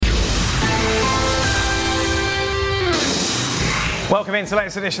Welcome into the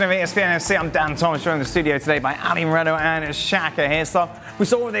latest edition of ESPN FC. I'm Dan Thomas, joined in the studio today by Ali Moreno and Shaka here. So we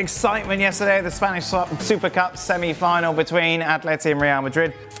saw all the excitement yesterday, the Spanish Super Cup semi-final between Atleti and Real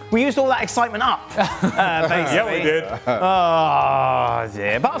Madrid. We used all that excitement up, basically. Yeah, we did. Oh,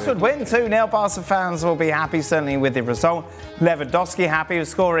 dear. Barca would win 2-0. Barca fans will be happy, certainly, with the result. Lewandowski happy with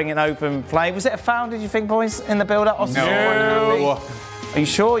scoring in open play. Was it a foul, did you think, boys, in the build-up? No. Are you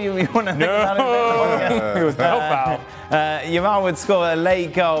sure you want to think about it? It was no foul. Yamal would score a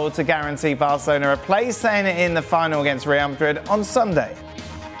late goal to guarantee Barcelona a place in the final against Real Madrid on Sunday.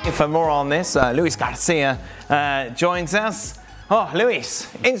 For more on this, Luis Garcia joins us. Oh,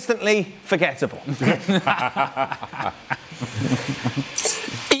 Luis, instantly forgettable.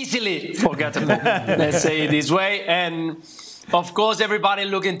 Easily forgettable, let's say it this way. And of course, everybody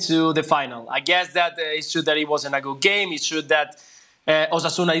looking to the final. I guess that it's true that it wasn't a good game. It's true that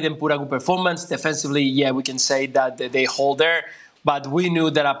Osasuna didn't put a good performance. Defensively, yeah, we can say that they hold there. But we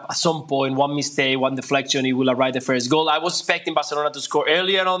knew that at some point, one mistake, one deflection, it will arrive the first goal. I was expecting Barcelona to score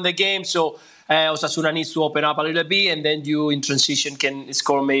earlier on the game, so Osasuna needs to open up a little bit, and then you, in transition, can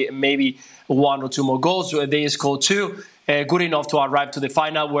score maybe one or two more goals. So they scored two. Good enough to arrive to the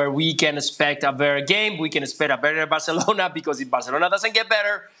final, where we can expect a better game. We can expect a better Barcelona, because if Barcelona doesn't get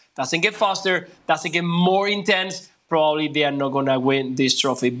better, doesn't get faster, doesn't get more intense, probably they are not going to win this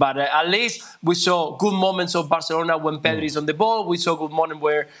trophy. But at least we saw good moments of Barcelona when Pedri is on the ball. We saw good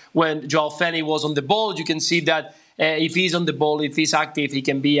moments when Joao Felix was on the ball. You can see that if he's on the ball, if he's active, he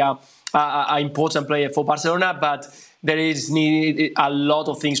can be an important player for Barcelona. But there is needed a lot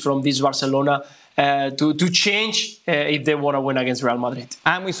of things from this Barcelona to change if they want to win against Real Madrid.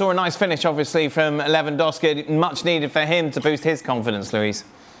 And we saw a nice finish, obviously, from Lewandowski. Much needed for him to boost his confidence, Luis.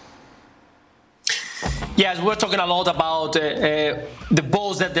 Yes, we're talking a lot about the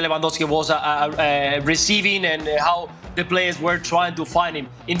balls that Lewandowski was receiving and how the players were trying to find him.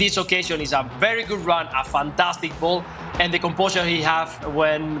 In this occasion, it's a very good run, a fantastic ball, and the composure he has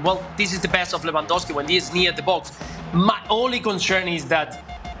when, well, this is the best of Lewandowski when he is near the box. My only concern is that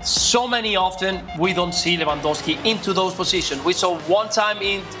so many often we don't see Lewandowski into those positions. We saw one time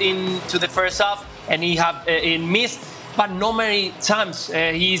into the first half and he missed. But not many times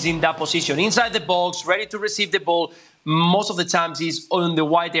he's in that position. Inside the box, ready to receive the ball. Most of the times he's on the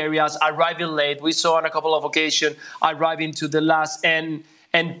wide areas, arriving late. We saw on a couple of occasions arriving to the last end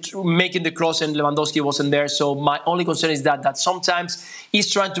and making the cross, and Lewandowski wasn't there. So my only concern is that sometimes he's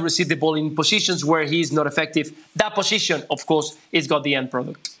trying to receive the ball in positions where he's not effective. That position, of course, is got the end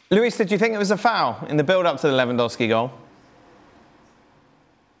product. Luis, did you think it was a foul in the build-up to the Lewandowski goal?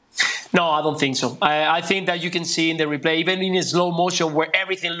 No, I don't think so. I think that you can see in the replay, even in slow motion where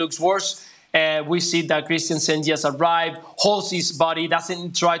everything looks worse, we see that Christensen just arrived, holds his body,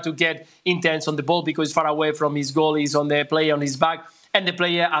 doesn't try to get intense on the ball because he's far away from his goal. He's on the player on his back. And the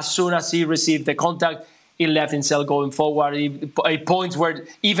player, as soon as he received the contact, he left himself going forward. He points where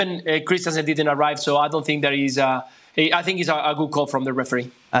even Christensen didn't arrive. So I don't think there is I think it's a good call from the referee.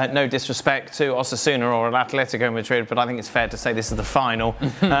 No disrespect to Osasuna or Atletico Madrid, but I think it's fair to say this is the final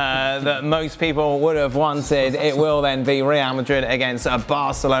that most people would have wanted. It will then be Real Madrid against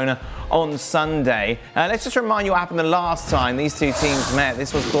Barcelona on Sunday. Let's just remind you what happened the last time these two teams met.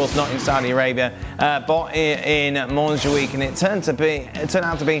 This was, of course, not in Saudi Arabia, but in Montjuic, and it turned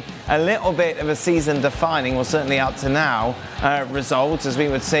out to be a little bit of a season-defining, well, certainly up to now, result, as we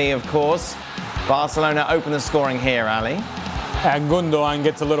would see, of course. Barcelona open the scoring here, Ali. And Gundogan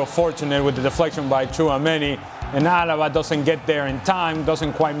gets a little fortunate with the deflection by Tchouaméni. And Alaba doesn't get there in time,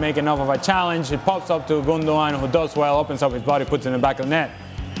 doesn't quite make enough of a challenge. It pops up to Gundogan, who does well, opens up his body, puts it in the back of the net.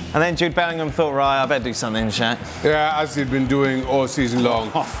 And then Jude Bellingham thought, right, I better do something, Shaq. Yeah, as he'd been doing all season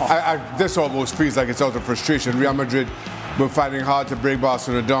long. This almost feels like it's out of frustration. Real Madrid were finding hard to break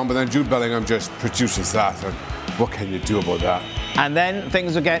Barcelona down, but then Jude Bellingham just produces that. And what can you do about that? And then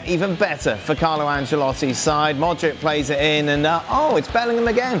things will get even better for Carlo Ancelotti's side. Modric plays it in, and it's Bellingham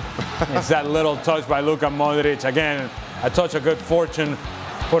again. It's that little touch by Luka Modric. Again, a touch of good fortune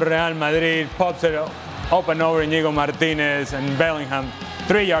for Real Madrid. Pops it up and over Inigo Martinez, and Bellingham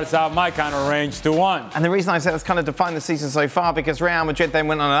 3 yards out, my kind of range, 2-1. And the reason I say that's kind of defined the season so far, because Real Madrid then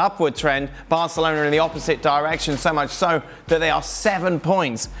went on an upward trend, Barcelona in the opposite direction, so much so that they are 7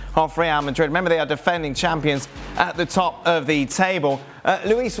 points off Real Madrid. Remember, they are defending champions at the top of the table.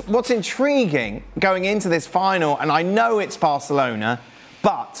 Luis, what's intriguing going into this final, and I know it's Barcelona,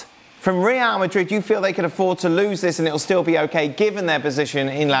 but from Real Madrid, you feel they could afford to lose this and it'll still be okay given their position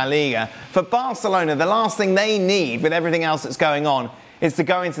in La Liga. For Barcelona, the last thing they need with everything else that's going on is to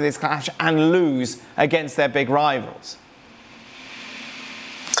go into this clash and lose against their big rivals.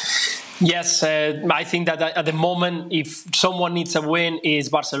 Yes, I think that at the moment, if someone needs a win, is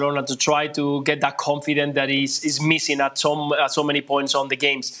Barcelona to try to get that confidence that is missing at so many points on the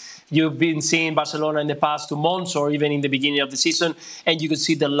games. You've been seeing Barcelona in the past 2 months or even in the beginning of the season, and you could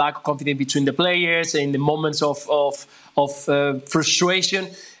see the lack of confidence between the players in the moments of frustration.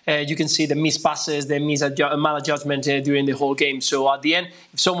 You can see the missed passes, the maladjustment during the whole game. So at the end,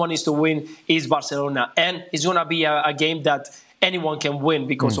 if someone needs to win, it's Barcelona. And it's going to be a game that anyone can win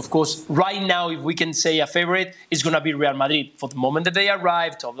because, of course, right now, if we can say a favorite, it's going to be Real Madrid. For the moment that they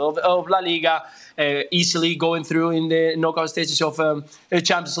arrived of La Liga, easily going through in the knockout stages of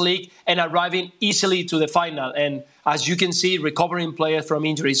Champions League and arriving easily to the final. And as you can see, recovering players from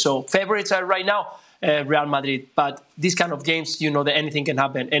injury. So favorites are right now Real Madrid. But these kind of games, you know that anything can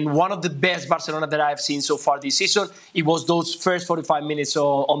happen. And one of the best Barcelona that I've seen so far this season, it was those first 45 minutes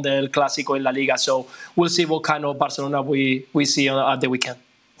on the Clásico in La Liga. So we'll see what kind of Barcelona we see at the weekend.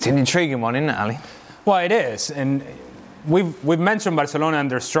 It's an intriguing one, isn't it, Ali? Well, it is. And we've mentioned Barcelona and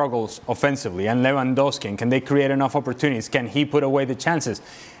their struggles offensively. And Lewandowski, can they create enough opportunities? Can he put away the chances?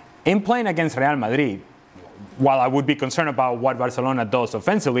 In playing against Real Madrid, while I would be concerned about what Barcelona does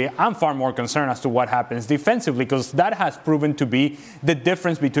offensively, I'm far more concerned as to what happens defensively, because that has proven to be the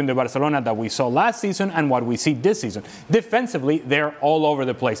difference between the Barcelona that we saw last season and what we see this season. Defensively, they're all over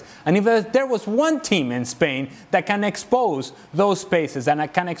the place. And if there was one team in Spain that can expose those spaces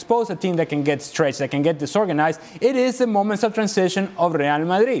and can expose a team that can get stretched, that can get disorganized, it is the moments of transition of Real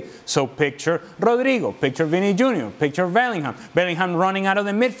Madrid. So picture Rodrigo, picture Vini Jr., picture Bellingham. Bellingham running out of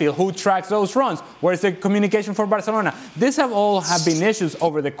the midfield. Who tracks those runs? Where's the communication for Barcelona? These have been issues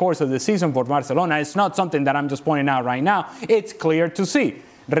over the course of the season for Barcelona. It's not something that I'm just pointing out right now. It's clear to see.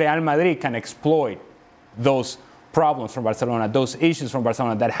 Real Madrid can exploit those problems from Barcelona, those issues from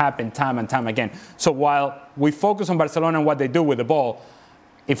Barcelona that happen time and time again. So while we focus on Barcelona and what they do with the ball,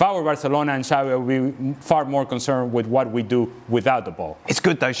 if I were Barcelona and Xavi, I would be far more concerned with what we do without the ball. It's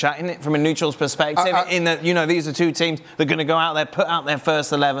good though, Shat, isn't it, from a neutral's perspective, in that, you know, these are two teams that are going to go out there, put out their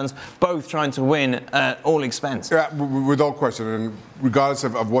first 11s, both trying to win at all expense. Yeah, without question, and regardless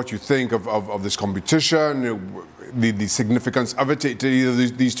of what you think of this competition, the significance of it to either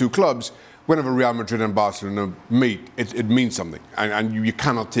these two clubs, whenever Real Madrid and Barcelona meet, it means something, and you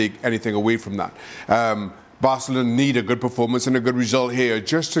cannot take anything away from that. Barcelona need a good performance and a good result here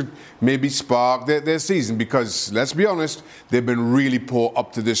just to maybe spark their season, because, let's be honest, they've been really poor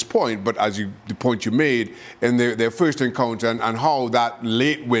up to this point. But as the point you made in their first encounter and how that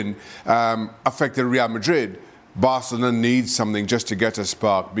late win affected Real Madrid, Barcelona needs something just to get a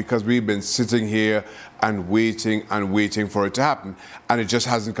spark, because we've been sitting here and waiting for it to happen, and it just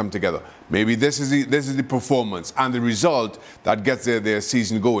hasn't come together. Maybe this is the performance and the result that gets their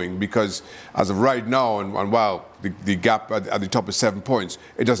season going, because as of right now, and while the gap at the top is 7 points,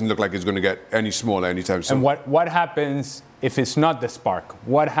 it doesn't look like it's going to get any smaller anytime soon. And what happens if it's not the spark?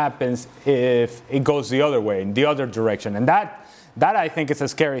 What happens if it goes the other way, in the other direction? And that I think is a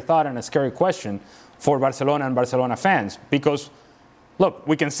scary thought and a scary question for Barcelona and Barcelona fans, because look,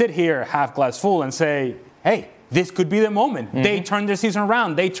 we can sit here half glass full and say, hey, this could be the moment. Mm-hmm. They turn their season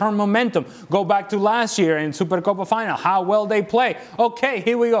around. They turn momentum. Go back to last year in SuperClásico Final, how well they play. Okay,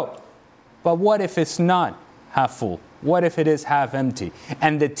 here we go. But what if it's not half full? What if it is half empty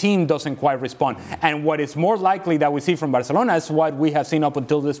and the team doesn't quite respond? And what is more likely that we see from Barcelona is what we have seen up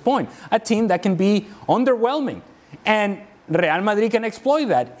until this point, a team that can be underwhelming. And Real Madrid can exploit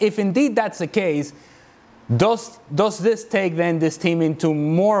that. If indeed that's the case, does this take then this team into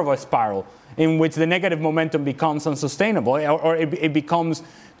more of a spiral in which the negative momentum becomes unsustainable, or it becomes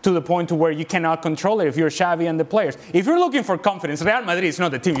to the point to where you cannot control it if you're Xavi and the players? If you're looking for confidence, Real Madrid is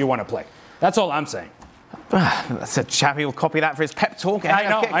not the team you want to play. That's all I'm saying. So Xavi will copy that for his pep talk. I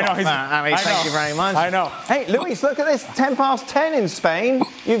know. Thank you very much. I know. Hey, Luis, look at this. 10:10 in Spain.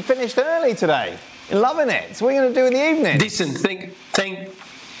 You've finished early today. You're loving it. So what are you going to do in the evening? Listen,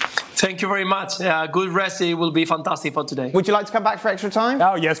 thank you very much. Good rest. It will be fantastic for today. Would you like to come back for extra time?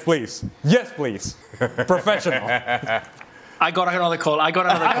 Oh, yes, please. Yes, please. Professional. I got another call.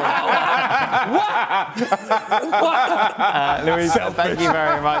 Luis, thank you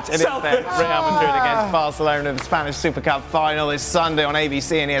very much. It is Real Madrid against Barcelona in the Spanish Super Cup final this Sunday on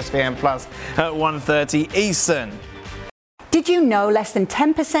ABC and ESPN Plus at 1:30 Eastern. Did you know less than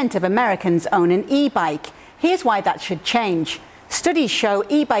 10% of Americans own an e-bike? Here's why that should change. Studies show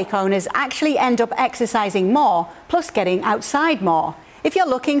e-bike owners actually end up exercising more, plus getting outside more. If you're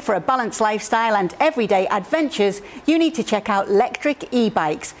looking for a balanced lifestyle and everyday adventures, you need to check out Lectric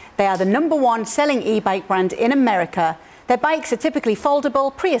e-bikes. They are the #1 selling e-bike brand in America. Their bikes are typically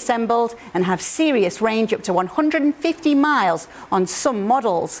foldable, pre-assembled, and have serious range up to 150 miles on some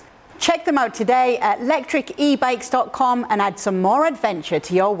models. Check them out today at lectricebikes.com and add some more adventure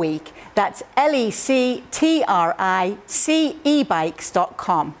to your week. That's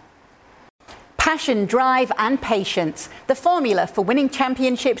lectricebikes.com. Passion, drive and patience. The formula for winning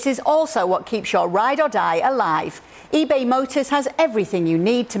championships is also what keeps your ride or die alive. eBay Motors has everything you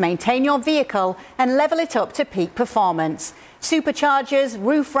need to maintain your vehicle and level it up to peak performance. Superchargers,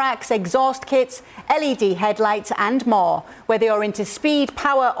 roof racks, exhaust kits, LED headlights and more. Whether you're into speed,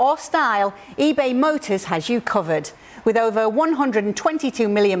 power or style, eBay Motors has you covered. With over 122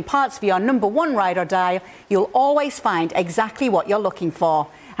 million parts for your number one ride or die, you'll always find exactly what you're looking for.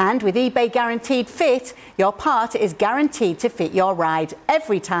 And with eBay Guaranteed Fit, your part is guaranteed to fit your ride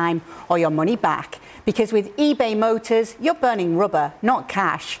every time or your money back. Because with eBay Motors, you're burning rubber, not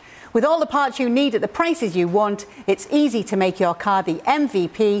cash. With all the parts you need at the prices you want, it's easy to make your car the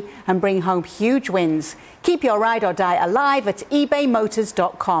MVP and bring home huge wins. Keep your ride or die alive at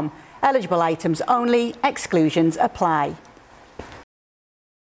ebaymotors.com. Eligible items only, exclusions apply.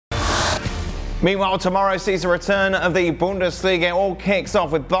 Meanwhile, tomorrow sees the return of the Bundesliga. It all kicks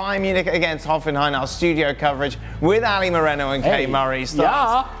off with Bayern Munich against Hoffenheim. Our studio coverage with Ali Moreno and Kay Murray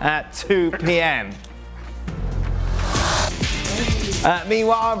starts at 2 p.m.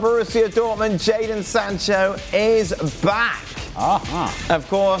 Meanwhile, Borussia Dortmund, Jadon Sancho is back. Of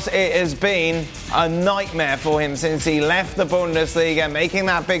course, it has been a nightmare for him since he left the Bundesliga, making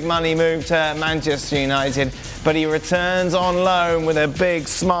that big money move to Manchester United. But he returns on loan with a big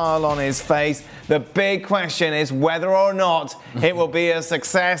smile on his face. The big question is whether or not it will be a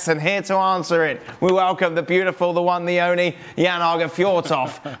success. And here to answer it, we welcome the beautiful, the one, the only, Jan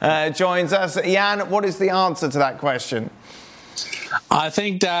Fjortov joins us. Jan, what is the answer to that question? I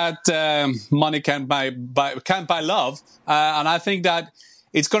think that money can't buy love, and I think that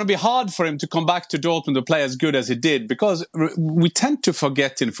it's going to be hard for him to come back to Dortmund to play as good as he did, because we tend to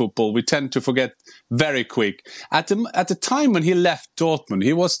forget in football. We tend to forget very quick. At the time when he left Dortmund,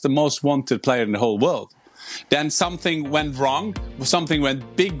 he was the most wanted player in the whole world. Then something went wrong, something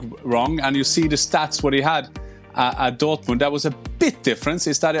went big wrong, and you see the stats what he had at Dortmund. That was a bit different.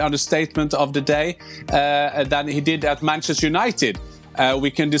 Is that an understatement of the day than he did at Manchester United?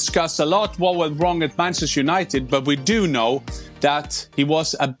 We can discuss a lot what went wrong at Manchester United, but we do know that he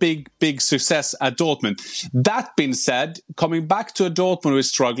was a big success at Dortmund. That being said, coming back to a Dortmund who is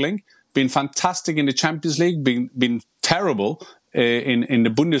struggling, been fantastic in the Champions League, been terrible in the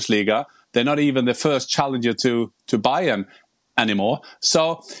Bundesliga. They're not even the first challenger to Bayern anymore.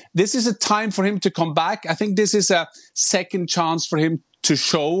 So this is a time for him to come back. I think this is a second chance for him to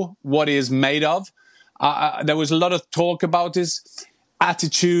show what he is made of. There was a lot of talk about his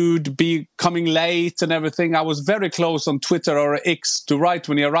attitude, coming late and everything. I was very close on Twitter or X to write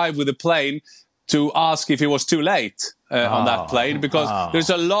when he arrived with the plane to ask if he was too late on that plane, because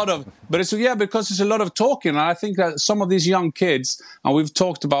there's a lot of, because there's a lot of talking. And I think that some of these young kids, and we've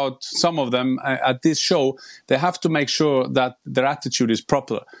talked about some of them at this show, they have to make sure that their attitude is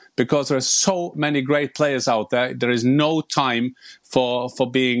proper, because there are so many great players out there. There is no time for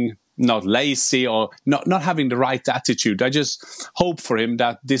being not lazy or not having the right attitude. I just hope for him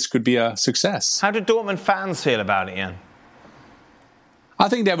that this could be a success. How do Dortmund fans feel about it, Ian? I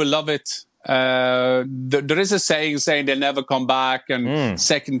think they will love it. There is a saying they'll never come back, and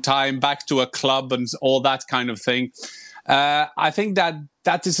second time back to a club and all that kind of thing. I think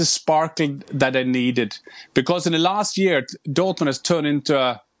that is a sparkle that they needed, because in the last year Dortmund has turned into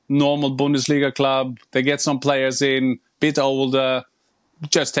a normal Bundesliga club. They get some players in, bit older,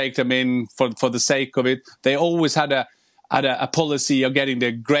 just take them in for the sake of it. They always had a policy of getting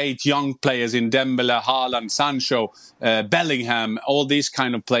the great young players in, Dembele, Haaland, Sancho, Bellingham, all these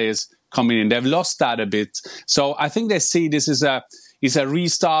kind of players coming in. They've lost that a bit. So I think they see this is a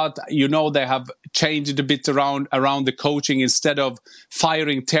restart. You know, they have changed a bit around the coaching. Instead of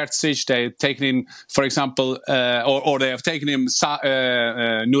firing Terzic, they've taken in, for example, or they have taken in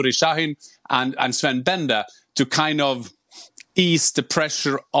Nuri Sahin and Sven Bender to kind of ease the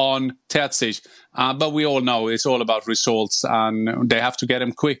pressure on Terzic. But we all know it's all about results, and they have to get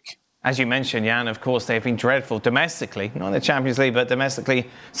them quick. As you mentioned, Jan, of course, they've been dreadful domestically, not in the Champions League, but domestically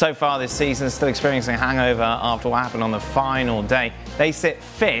so far this season, still experiencing a hangover after what happened on the final day. They sit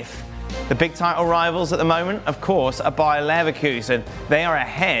fifth. The big title rivals at the moment, of course, are Bayer Leverkusen. They are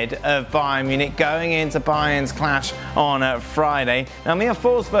ahead of Bayern Munich going into Bayern's clash on Friday. Now, Mia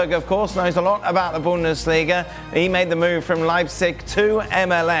Forsberg, of course, knows a lot about the Bundesliga. He made the move from Leipzig to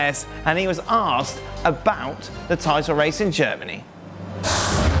MLS, and he was asked about the title race in Germany.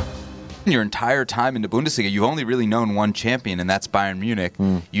 your entire time in the Bundesliga, you've only really known one champion, and that's Bayern Munich.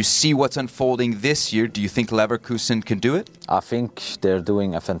 You see what's unfolding this year. Do you think Leverkusen can do it? I think they're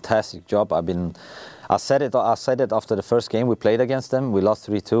doing a fantastic job. I said it after the first game we played against them. We lost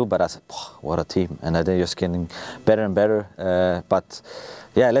 3-2, but I said, what a team. And they're just getting better and better. But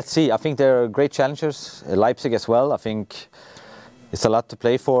yeah, let's see. I think they're great challengers. Leipzig as well. I think it's a lot to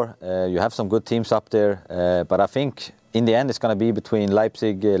play for. You have some good teams up there. But I think in the end it's going to be between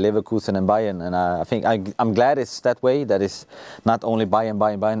Leipzig, Leverkusen and Bayern. And I think I'm glad it's that way, that it's not only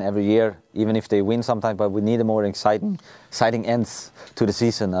Bayern every year, even if they win sometimes, but we need a more exciting ends to the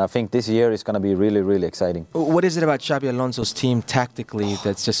season. And I think this year is going to be really, really exciting. What is it about Xabi Alonso's team tactically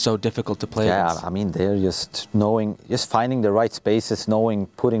that's just so difficult to play against? I mean, they're just finding the right spaces,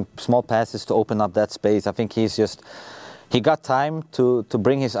 putting small passes to open up that space. I think he got time to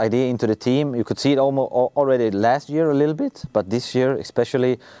bring his idea into the team. You could see it already last year a little bit, but this year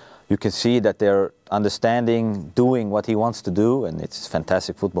especially, you can see that they're understanding, doing what he wants to do, and it's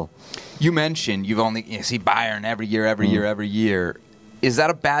fantastic football. You mentioned you see Bayern every year. Is that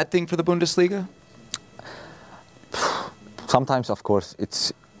a bad thing for the Bundesliga? Sometimes, of course,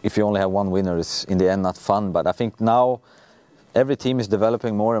 if you only have one winner, it's in the end not fun. But I think now every team is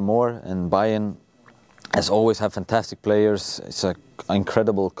developing more and more, and Bayern has always had fantastic players. It's an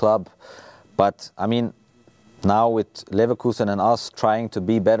incredible club. But I mean, now with Leverkusen and us trying to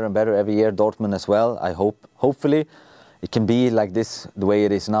be better and better every year, Dortmund as well, hopefully it can be like this, the way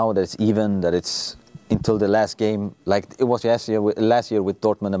it is now, that it's even, that it's until the last game, like it was last year with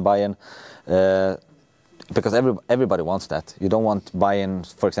Dortmund and Bayern, because everybody wants that. You don't want Bayern,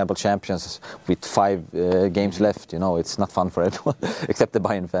 for example, champions with 5 games left. It's not fun for everyone, except the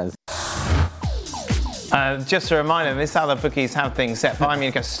Bayern fans. Just a reminder, this other bookies have things set. Bayern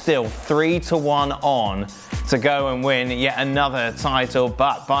Munich are still 3-1 on to go and win yet another title,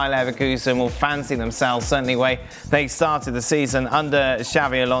 but Bayer Leverkusen will fancy themselves certainly the way they started the season under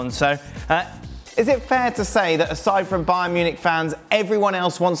Xabi Alonso. Is it fair to say that aside from Bayern Munich fans, everyone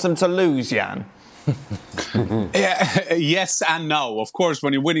else wants them to lose, Jan? Yes and no. Of course,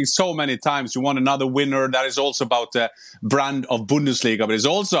 when you're winning so many times, you want another winner. That is also about the brand of Bundesliga, but it's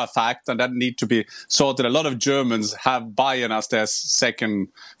also a fact, and that need to be sorted. A lot of Germans have Bayern as their second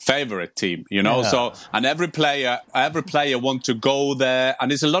favorite team, Yeah. So, and every player want to go there,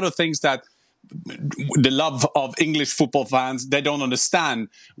 and there's a lot of things that the love of English football fans, they don't understand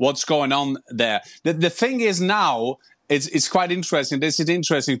what's going on there. The thing is now, it's quite interesting. This is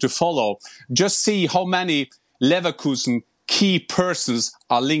interesting to follow. Just see how many Leverkusen key persons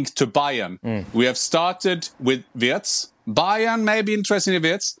are linked to Bayern. We have started with Wirtz. Bayern may be interested in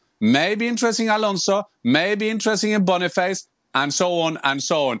Wirtz, may be interested in Alonso, may be interested in Boniface, and so on and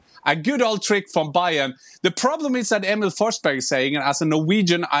so on. A good old trick from Bayern. The problem is that Emil Forsberg is saying, and as a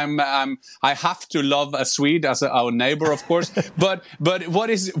Norwegian, I have to love a Swede as our neighbor, of course. but what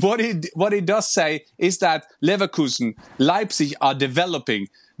he does say is that Leverkusen, Leipzig are developing.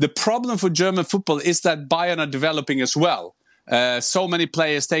 The problem for German football is that Bayern are developing as well. So many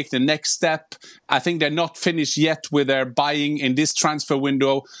players take the next step. I think they're not finished yet with their buying in this transfer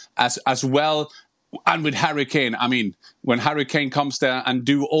window as well. And with Harry Kane, I mean, when Harry Kane comes there and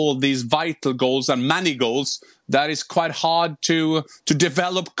do all these vital goals and many goals, that is quite hard to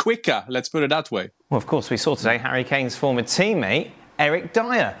develop quicker. Let's put it that way. Well, of course, we saw today Harry Kane's former teammate, Eric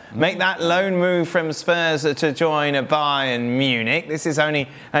Dyer, make that loan move from Spurs to join Bayern Munich. This is only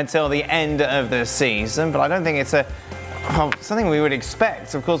until the end of the season, but I don't think it's something we would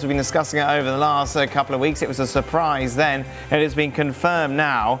expect. Of course, we've been discussing it over the last couple of weeks. It was a surprise then. It has been confirmed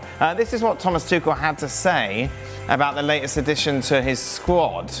now. This is what Thomas Tuchel had to say about the latest addition to his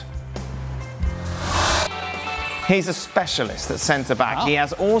squad. He's a specialist at centre-back. He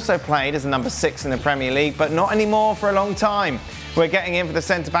has also played as a number 6 in the Premier League, but not anymore for a long time. We're getting him for the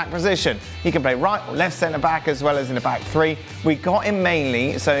centre-back position. He can play right or left centre-back as well as in the back 3. We got him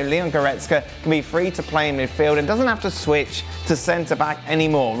mainly so Leon Goretzka can be free to play in midfield and doesn't have to switch to centre-back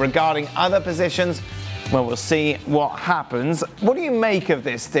anymore. Regarding other positions, well, we'll see what happens. What do you make of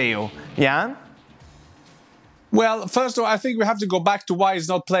this deal, Jan? Well, first of all, I think we have to go back to why he's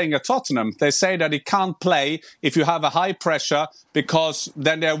not playing at Tottenham. They say that he can't play if you have a high pressure because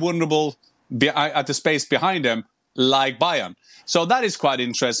then they're vulnerable at the space behind them, like Bayern. So that is quite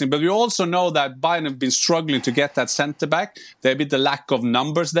interesting. But we also know that Bayern have been struggling to get that centre-back. There's a bit the lack of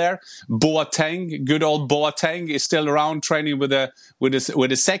numbers there. Boateng, good old Boateng, is still around training with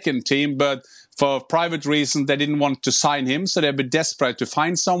the second team, but for private reasons, they didn't want to sign him, so they'd be desperate to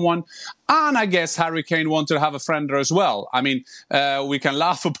find someone. And I guess Harry Kane wanted to have a friend there as well. I mean, we can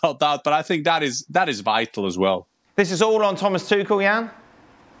laugh about that, but I think that is vital as well. This is all on Thomas Tuchel, Jan?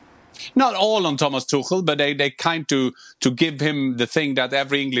 Not all on Thomas Tuchel, but they kind to give him the thing that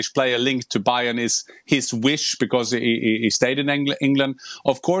every English player linked to Bayern is his wish, because he stayed in England.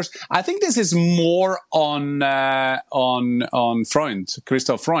 Of course, I think this is more on Freund,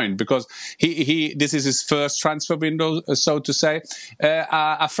 Christoph Freund, because this is his first transfer window, so to say.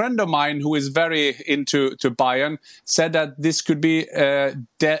 A friend of mine who is very into Bayern said that this could be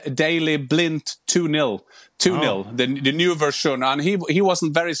Daily Blind 2-0. 2-0, the new version, and he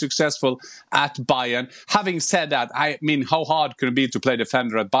wasn't very successful at Bayern. Having said that, I mean, how hard could it be to play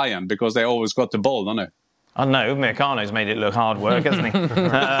defender at Bayern, because they always got the ball, don't they? I know, Meccano's made it look hard work, hasn't he,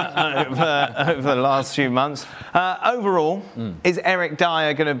 over the last few months. Overall, is Eric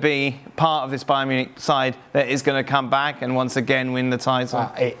Dyer going to be part of this Bayern Munich side that is going to come back and once again win the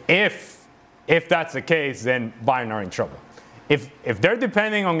title? If that's the case, then Bayern are in trouble. If they're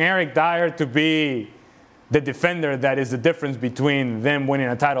depending on Eric Dyer to be the defender that is the difference between them winning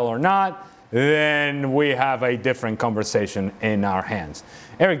a title or not, then we have a different conversation in our hands.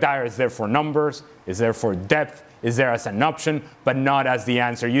 Eric Dyer is there for numbers, is there for depth, is there as an option, but not as the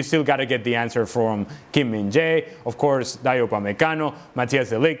answer. You still got to get the answer from Kim Min-jae, of course, Dayot Upamecano, Matthias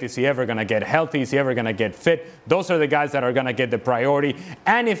de Ligt. Is he ever going to get healthy? Is he ever going to get fit? Those are the guys that are going to get the priority.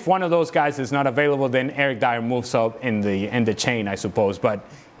 And if one of those guys is not available, then Eric Dyer moves up in the chain, I suppose. But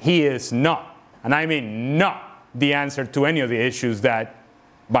he is not, and I mean not, the answer to any of the issues that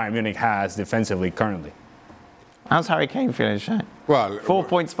Bayern Munich has defensively currently. How's Harry Kane feeling, Shaq? Well, 4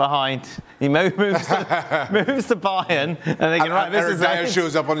 points behind. He moves to Bayern, and they can write this. Eric Dyer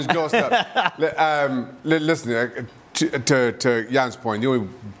shows up on his doorstep. Listen, to Jan's point, the only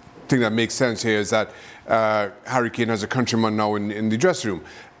thing that makes sense here is that Harry Kane has a countryman now in the dressing room.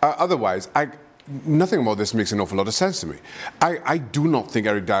 Otherwise, nothing about this makes an awful lot of sense to me. I do not think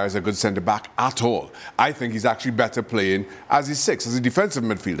Eric Dyer is a good centre-back at all. I think he's actually better playing as a six, as a defensive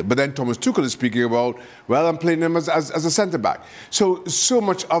midfielder. But then Thomas Tuchel is speaking about, well, I'm playing him as a centre-back. So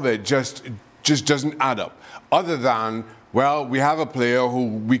much of it just doesn't add up. Other than, well, we have a player who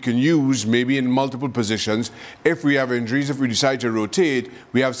we can use maybe in multiple positions. If we have injuries, if we decide to rotate,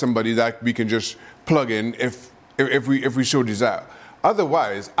 we have somebody that we can just plug in if we so desire.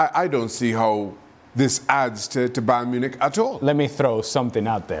 Otherwise, I don't see how this adds to Bayern Munich at all. Let me throw something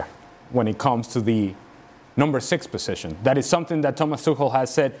out there when it comes to the number 6 position. That is something that Thomas Tuchel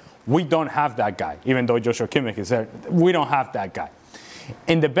has said, we don't have that guy. Even though Joshua Kimmich is there, we don't have that guy.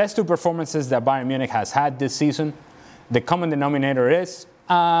 In the best 2 performances that Bayern Munich has had this season, the common denominator is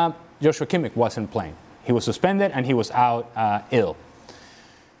Joshua Kimmich wasn't playing. He was suspended and he was out ill.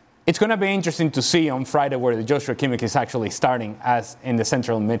 It's going to be interesting to see on Friday where Joshua Kimmich is actually starting as in the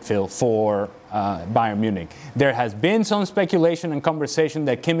central midfield for Bayern Munich. There has been some speculation and conversation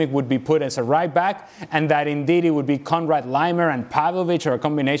that Kimmich would be put as a right back, and that indeed it would be Konrad Laimer and Pavlovic, or a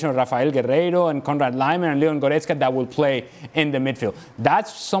combination of Rafael Guerreiro and Konrad Laimer and Leon Goretzka that will play in the midfield.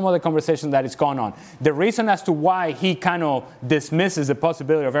 That's some of the conversation that is going on. The reason as to why he kind of dismisses the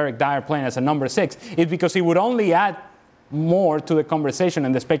possibility of Eric Dyer playing as a number 6 is because he would only add more to the conversation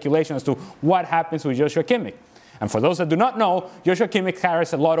and the speculation as to what happens with Joshua Kimmich. And for those that do not know, Joshua Kimmich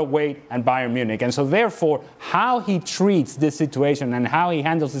carries a lot of weight at Bayern Munich. And so therefore, how he treats this situation and how he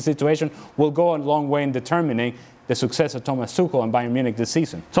handles the situation will go a long way in determining the success of Thomas Tuchel and Bayern Munich this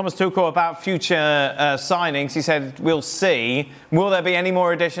season. Thomas Tuchel, about future signings, he said, we'll see. Will there be any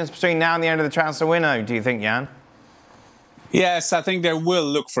more additions between now and the end of the transfer window, do you think, Jan? Yes, I think they will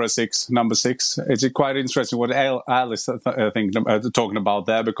look for a number 6. It's quite interesting what Al is talking about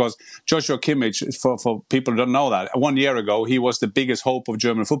there, because Joshua Kimmich, for people who don't know that, 1 year ago, he was the biggest hope of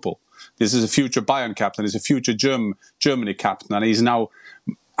German football. This is a future Bayern captain, he's a future Germany captain, and he's now...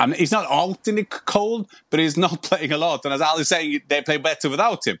 he's not out in the cold, but he's not playing a lot. And as Al is saying, they play better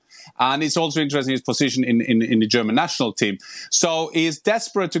without him. And it's also interesting his position in the German national team. So he's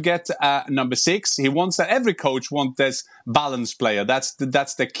desperate to get number 6. He wants that. Every coach wants this balanced player. That's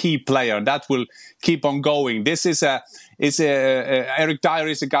the key player, and that will keep on going. This is Eric Dyer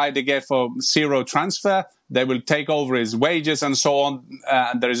is a guy they get for 0 transfer. They will take over his wages and so on.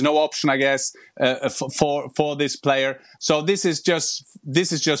 There is no option, I guess, for this player. So this is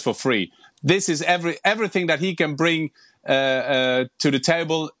just for free. This is everything that he can bring to the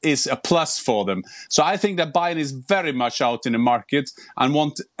table is a plus for them. So I think that Bayern is very much out in the market and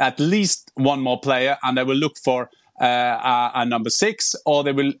want at least one more player, and they will look for a number 6, or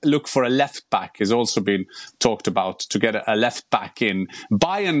they will look for a left back. Has also been talked about to get a left back in.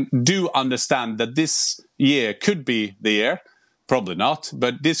 Bayern do understand that this year could be the year, probably not,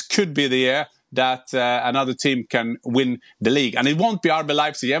 but this could be the year that another team can win the league. And it won't be RB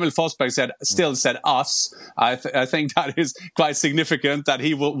Leipzig. Emil Forsberg still said us. I think that is quite significant, that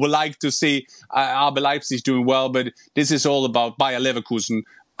he would like to see RB Leipzig doing well, but this is all about Bayer Leverkusen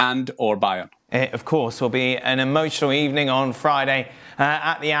and or Bayern. It, of course, will be an emotional evening on Friday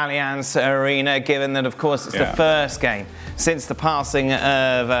at the Allianz Arena, given that, of course, it's the first game since the passing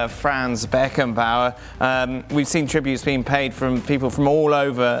of Franz Beckenbauer. We've seen tributes being paid from people from all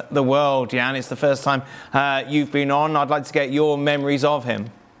over the world, Jan. It's the first time you've been on. I'd like to get your memories of him.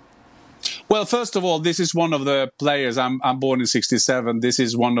 Well, first of all, this is one of the players. I'm born in '67. This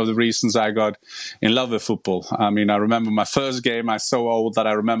is one of the reasons I got in love with football. I mean, I remember my first game. I'm so old that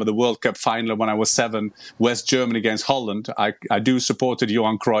I remember the World Cup final when I was 7, West Germany against Holland. I do supported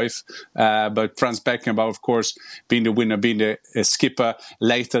Johan Cruyff, but Franz Beckenbauer, of course, being the winner, being the skipper,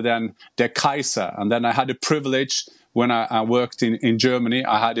 later than the Kaiser. And then I had the privilege, when I worked in Germany,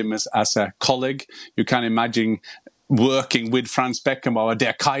 I had him as a colleague. You can imagine working with Franz Beckenbauer,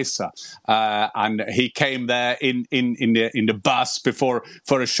 der Kaiser, and he came there in the bus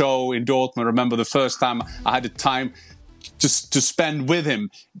for a show in Dortmund. I remember the first time I had the time to spend with him.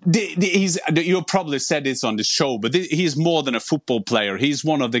 You probably said this on the show, but he's more than a football player. He's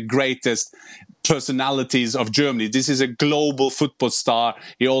one of the greatest personalities of Germany. This is a global football star.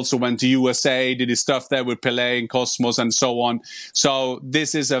 He also went to USA, did his stuff there with Pelé and Cosmos and so on. So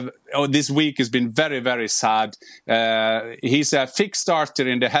this week has been very, very sad. He's a fixed starter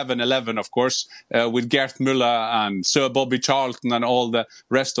in the Heaven 11, of course, with Gerd Müller and Sir Bobby Charlton and all the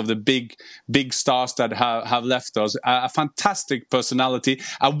rest of the big stars that have left us. A fantastic personality.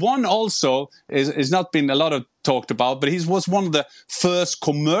 One also is not been a lot of talked about, but he was one of the first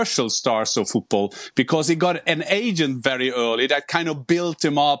commercial stars of football, because he got an agent very early that kind of built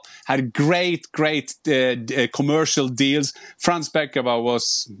him up, had great commercial deals. Franz Beckenbauer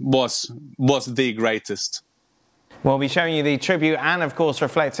was the greatest. We'll be showing you the tribute and, of course,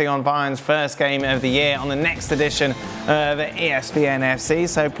 reflecting on Bayern's first game of the year on the next edition of ESPN FC,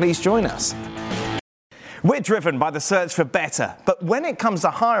 so please join us. We're driven by the search for better, but when it comes to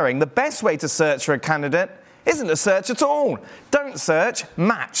hiring, the best way to search for a candidate isn't to search at all. Don't search,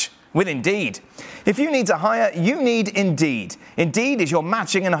 match with Indeed. If you need to hire, you need Indeed. Indeed is your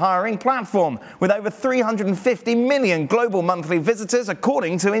matching and hiring platform with over 350 million global monthly visitors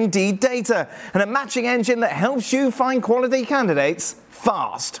according to Indeed data, and a matching engine that helps you find quality candidates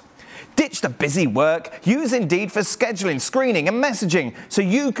fast. Ditch the busy work. Use Indeed for scheduling, screening and messaging so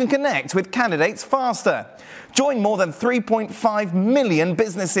you can connect with candidates faster. Join more than 3.5 million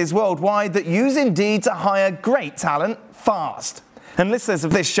businesses worldwide that use Indeed to hire great talent fast. And listeners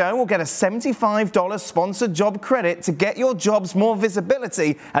of this show will get a $75 sponsored job credit to get your jobs more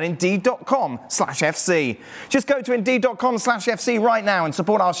visibility at Indeed.com/FC. Just go to Indeed.com/FC right now and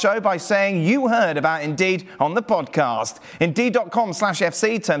support our show by saying you heard about Indeed on the podcast.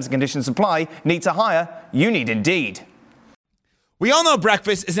 Indeed.com/FC, terms and conditions apply. Need to hire? You need Indeed. We all know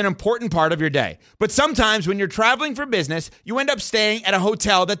breakfast is an important part of your day, but sometimes when you're traveling for business, you end up staying at a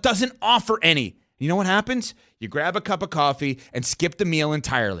hotel that doesn't offer any. You know what happens? You grab a cup of coffee and skip the meal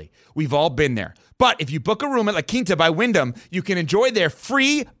entirely. We've all been there. But if you book a room at La Quinta by Wyndham, you can enjoy their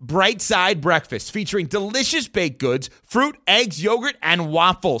free Bright Side breakfast featuring delicious baked goods, fruit, eggs, yogurt, and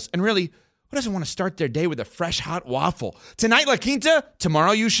waffles. And really, who doesn't want to start their day with a fresh hot waffle? Tonight, La Quinta,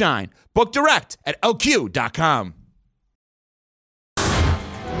 tomorrow you shine. Book direct at LQ.com.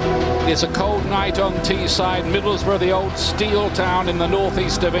 It's a cold night on Teesside, Middlesbrough, the old steel town in the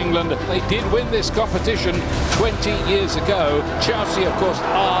northeast of England. They did win this competition 20 years ago. Chelsea, of course,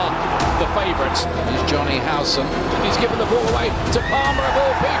 are the favourites. Here's Johnny Howson. He's given the ball away to Palmer of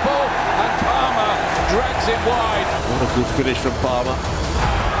all people, and Palmer drags it wide. What a good finish from Palmer.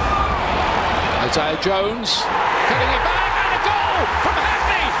 Isaiah Jones cutting it back, and a goal from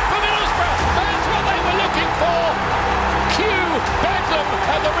Hackney for Middlesbrough. That's what they were looking for. Bedlam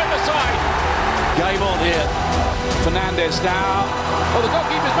at the Riverside. Game on here. Fernandez now. Oh, the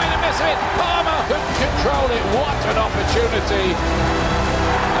goalkeeper's made a mess of it. Palmer couldn't control it. What an opportunity.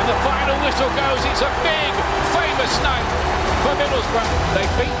 And the final whistle goes. It's a big, famous night for Middlesbrough. They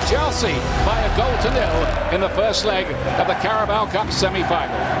beat Chelsea by 1-0 in the first leg of the Carabao Cup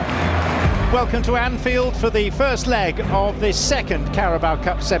semi-final. Welcome to Anfield for the first leg of this second Carabao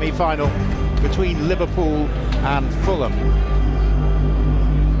Cup semi-final between Liverpool and Fulham.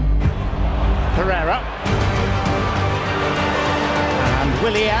 Pereira. And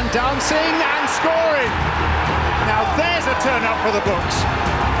Willian dancing and scoring. Now there's a turn up for the books.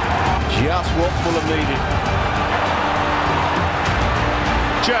 Just what Fulham needed.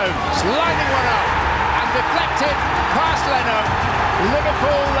 Jones lining one up and deflected past Leno.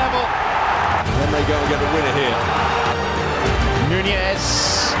 Liverpool level. Then they go and get the winner here.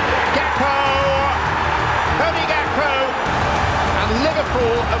 Nunez, Gakpo, Cody Gakpo, and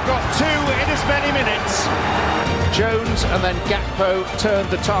Liverpool have got 2 in as many minutes. Jones and then Gakpo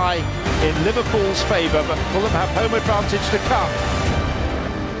turned the tie in Liverpool's favour, but Fulham have home advantage to come.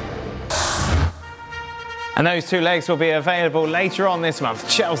 And those 2 legs will be available later on this month.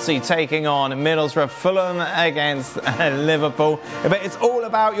 Chelsea taking on Middlesbrough, Fulham against Liverpool. But it's all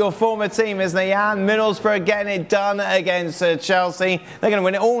about your former team, isn't it, Jan? Middlesbrough getting it done against Chelsea. They're going to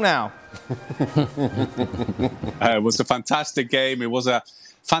win it all now. It was a fantastic game. It was a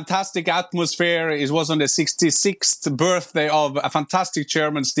fantastic atmosphere. It was on the 66th birthday of a fantastic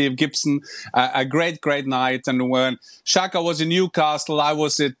chairman, Steve Gibson. A great night. And when Xhaka was in Newcastle, I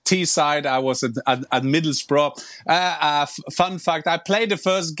was at Teesside. I was at Middlesbrough. Fun fact, I played the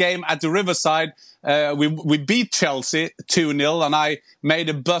first game at the Riverside. We beat Chelsea 2-0, and I made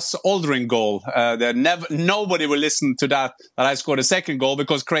a Buzz Aldrin goal. Nobody will listen to that I scored a second goal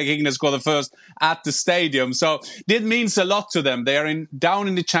because Craig Hignett scored the first at the stadium. So it means a lot to them. They are down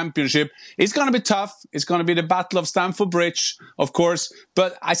in the Championship. It's going to be tough. It's going to be the Battle of Stamford Bridge, of course.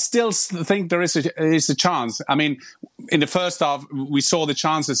 But I still think there is a chance. I mean, in the first half, we saw the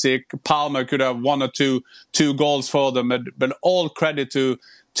chances here. Palmer could have 1 or 2 goals for them, but all credit to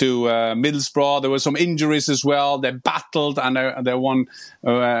Middlesbrough. There were some injuries as well. They battled and they won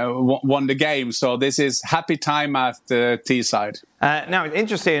the game. So this is happy time at Teesside. Now,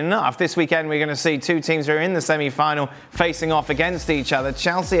 interesting enough, this weekend we're going to see 2 teams who are in the semi-final facing off against each other.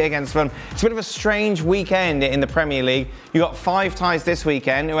 Chelsea against Fulham. It's a bit of a strange weekend in the Premier League. You've got 5 ties this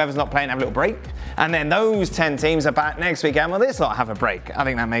weekend. Whoever's not playing have a little break. And then those 10 teams are back next weekend. Well, this lot have a break. I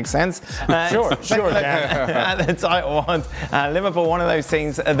think that makes sense. Sure. At the title ones, Liverpool, one of those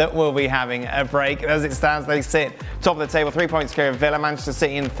teams that will be having a break. As it stands, they sit top of the table, 3 points clear of Villa, Manchester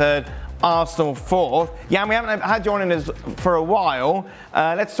City in 3rd, Arsenal 4th. Jan, we haven't had you on in for a while.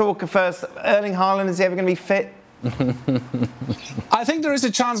 Let's talk first. Erling Haaland, is he ever going to be fit? I think there is a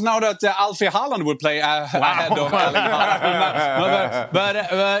chance now that Alfie Haaland will play ahead of Erling Haaland.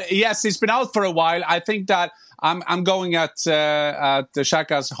 But yes, he's been out for a while. I think that I'm going at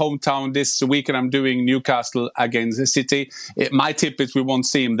Xhaka's hometown this week, and I'm doing Newcastle against City. My tip is we won't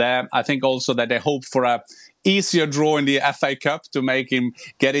see him there. I think also that they hope for a easier draw in the FA Cup to make him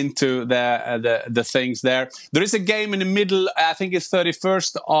get into the things there. There is a game in the middle. I think it's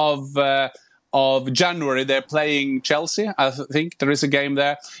 31st of January. They're playing Chelsea. I think there is a game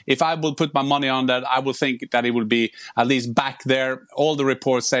there. If I will put my money on that, I will think that it will be at least back there. All the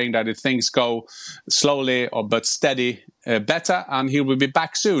reports saying that if things go slowly but steady, better, and he will be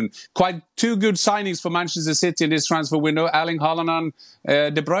back soon. Quite 2 good signings for Manchester City in this transfer window, Erling Haaland and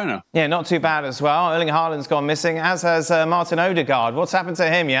De Bruyne. Yeah, not too bad as well. Erling Haaland's gone missing, as has Martin Odegaard. What's happened to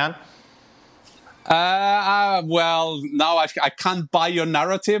him, Jan? Well, now I can't buy your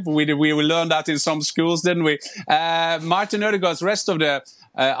narrative. We learned that in some schools, didn't we? Martin Odegaard's rest of the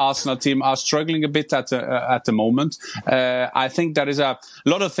Arsenal team are struggling a bit at the moment. I think there is a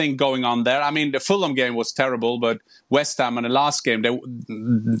lot of things going on there. I mean, the Fulham game was terrible, but West Ham and the last game,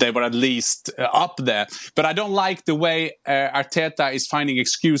 they were at least up there. But I don't like the way Arteta is finding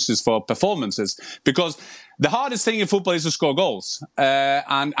excuses for performances, because the hardest thing in football is to score goals.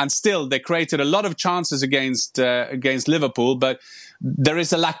 And still, they created a lot of chances against Liverpool, but there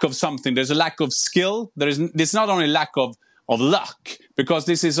is a lack of something. There's a lack of skill. There's not only lack of luck, because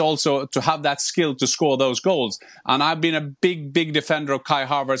this is also to have that skill to score those goals. And I've been a big defender of Kai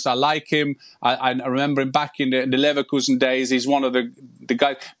Havertz. I like him. I remember him back in the Leverkusen days. He's one of the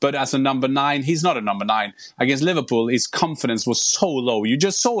guys. But as a number 9, he's not a number 9. Against Liverpool, his confidence was so low. You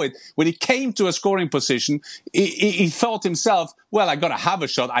just saw it. When he came to a scoring position, he thought himself, well, I got to have a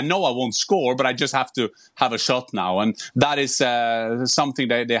shot. I know I won't score, but I just have to have a shot now. And that is something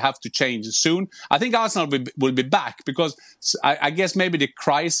that they have to change soon. I think Arsenal will be back, because I guess maybe the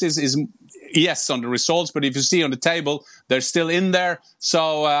crisis is, yes, on the results, but if you see on the table, they're still in there.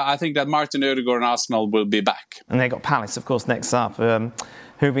 So I think that Martin Odegaard and Arsenal will be back. And they got Palace, of course, next up,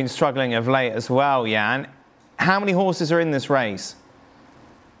 who've been struggling of late as well, Jan. How many horses are in this race?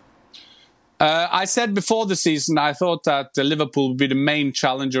 I said before the season, I thought that Liverpool would be the main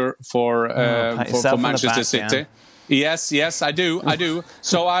challenger for Manchester City. Jan. Yes, I do.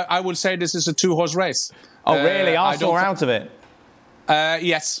 So I would say this is a 2-horse race. Oh, really? Arsenal are out of it?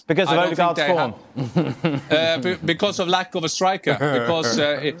 Yes. Because of Odegaard's form? Because of lack of a striker. Because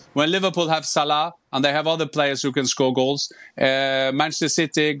when Liverpool have Salah and they have other players who can score goals, Manchester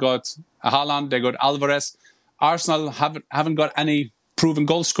City got Haaland, they got Alvarez. Arsenal haven't got any proven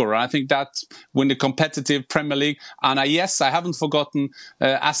goal scorer. I think that win the competitive Premier League. And yes, I haven't forgotten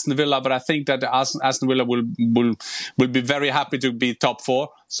Aston Villa, but I think that Aston Villa will be very happy to be top 4.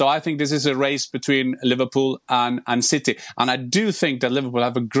 So I think this is a race between Liverpool and City. And I do think that Liverpool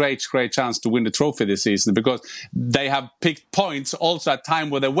have a great chance to win the trophy this season, because they have picked points also at a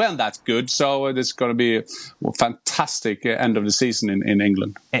time where they weren't that good. So it's going to be a fantastic end of the season in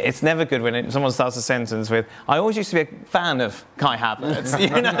England. It's never good when someone starts a sentence with, I always used to be a fan of Kai Havertz.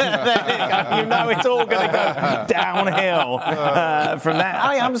 You know it's all going to go downhill from there.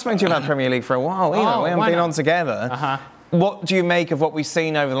 I haven't spoken to you about Premier League for a while either. We haven't been on together. Uh-huh. What do you make of what we've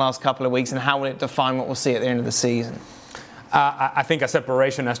seen over the last couple of weeks, and how will it define what we'll see at the end of the season? I think a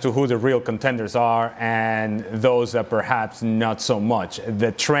separation as to who the real contenders are and those that perhaps not so much.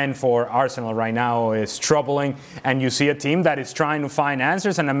 The trend for Arsenal right now is troubling, and you see a team that is trying to find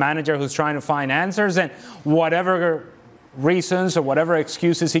answers and a manager who's trying to find answers, and whatever reasons or whatever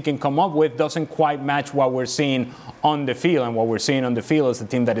excuses he can come up with doesn't quite match what we're seeing on the field. And what we're seeing on the field is a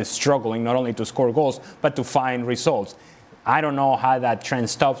team that is struggling not only to score goals but to find results. I don't know how that trend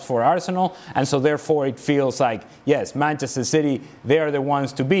stops for Arsenal, and so therefore it feels like, yes, Manchester City, they are the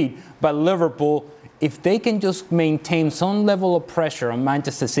ones to beat, but Liverpool, if they can just maintain some level of pressure on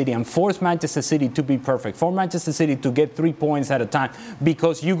Manchester City and force Manchester City to be perfect, for Manchester City to get 3 points at a time,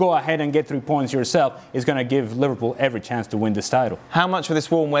 because you go ahead and get 3 points yourself, is going to give Liverpool every chance to win this title. How much of this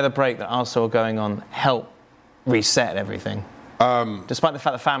warm weather break that Arsenal are going on help reset everything? Despite the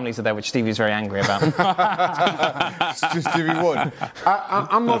fact the families are there, which Stevie's very angry about. Stevie would.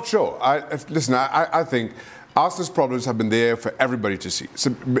 I'm not sure. I think Arsenal's problems have been there for everybody to see.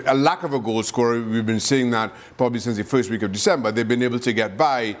 So a lack of a goal scorer, we've been seeing that probably since the first week of December. They've been able to get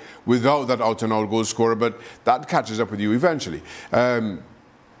by without that out-and-out goal scorer, but that catches up with you eventually.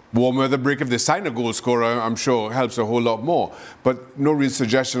 Warm weather break, if they sign a goal scorer, I'm sure helps a whole lot more. But no real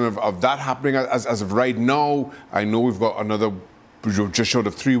suggestion of that happening as of right now. I know we've got another just short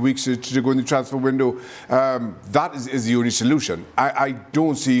of 3 weeks to go in the transfer window. That is the only solution. I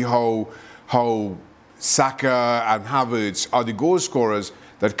don't see how Saka and Havertz are the goal scorers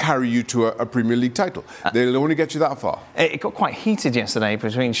that carry you to a Premier League title. They'll only get you that far. It got quite heated yesterday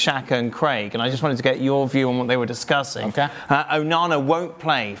between Xhaka and Craig, and I just wanted to get your view on what they were discussing. Okay. Onana won't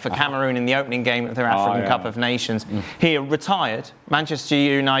play for Cameroon in the opening game of their African Cup of Nations. He retired. Manchester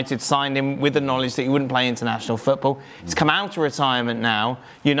United signed him with the knowledge that he wouldn't play international football. He's come out of retirement now.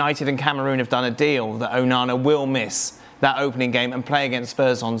 United and Cameroon have done a deal that Onana will miss that opening game and play against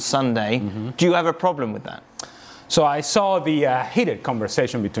Spurs on Sunday. Do you have a problem with that? So I saw the heated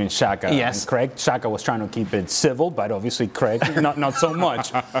conversation between Xhaka and Craig. Xhaka was trying to keep it civil, but obviously Craig, not so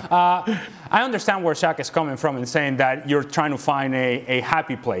much. I understand where Xhaka is coming from in saying that you're trying to find a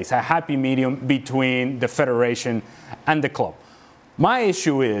happy place, a happy medium between the federation and the club. My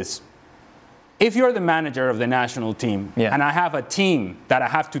issue is, if you're the manager of the national team, and I have a team that I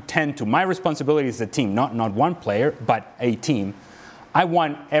have to tend to, my responsibility is the team, not one player, but a team. I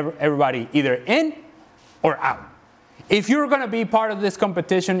want everybody either in or out. If you're going to be part of this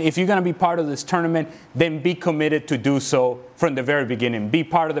competition, if you're going to be part of this tournament, then be committed to do so from the very beginning. Be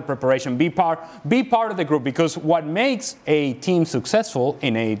part of the preparation. Be part of the group, because what makes a team successful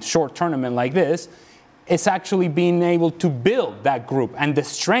in a short tournament like this is actually being able to build that group and the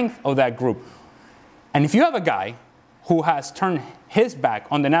strength of that group. And if you have a guy who has turned his back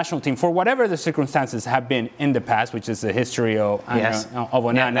on the national team for whatever the circumstances have been in the past, which is the history of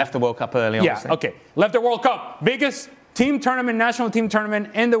Onana. Yeah, left the World Cup early, obviously. Yeah, okay. Left the World Cup. Biggest team tournament, national team tournament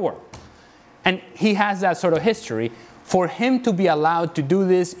in the world. And he has that sort of history. For him to be allowed to do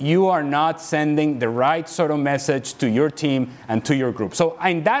this, you are not sending the right sort of message to your team and to your group. So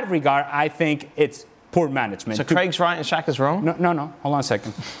in that regard, I think it's poor management. So Craig's right and Xhaka's wrong? No. Hold on a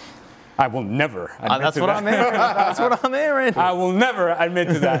second. I will never admit that's to what that. I'm hearing. That's what I'm hearing. I will never admit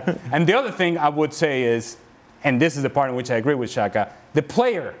to that. And the other thing I would say is, and this is the part in which I agree with Xhaka, the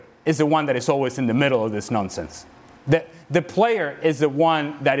player is the one that is always in the middle of this nonsense. The player is the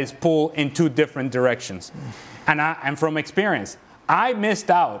one that is pulled in two different directions. And from experience, I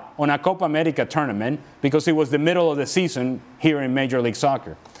missed out on a Copa America tournament because it was the middle of the season here in Major League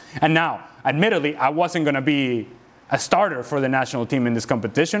Soccer. And now, admittedly, I wasn't going to be a starter for the national team in this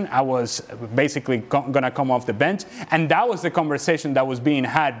competition. I was basically going to come off the bench. And that was the conversation that was being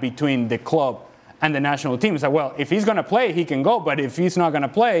had between the club and the national team. It's like, well, if he's going to play, he can go. But if he's not going to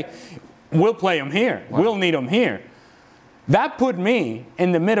play, we'll play him here. Wow. We'll need him here. That put me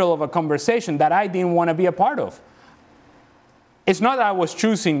in the middle of a conversation that I didn't want to be a part of. It's not that I was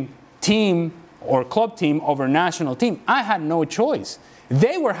choosing team or club team over national team. I had no choice.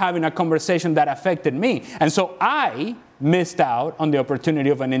 They were having a conversation that affected me. And so I missed out on the opportunity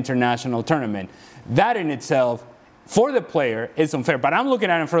of an international tournament. That in itself, for the player, is unfair. But I'm looking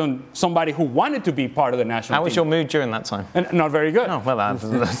at it from somebody who wanted to be part of the national team. How was your mood during that time? And not very good. Oh, well,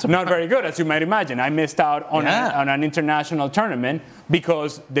 that's not very good, as you might imagine. I missed out on an international tournament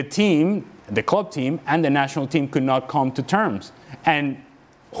because the team, the club team, and the national team could not come to terms. And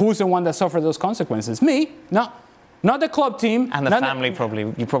who's the one that suffered those consequences? Me. No. Not the club team. And the family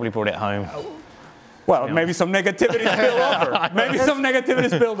you probably brought it home. Well, maybe some negativity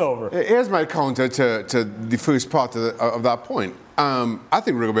spilled over. Here's my counter to the first part of that point. I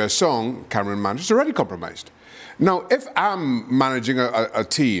think Rigobert's song, Cameroon manager, is already compromised. Now, if I'm managing a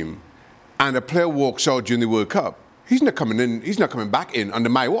team and a player walks out during the World Cup, he's not coming back in under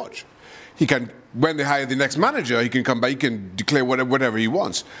my watch. He can, when they hire the next manager, he can come back, he can declare whatever he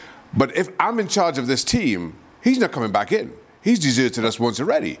wants. But if I'm in charge of this team, he's not coming back in. He's deserted us once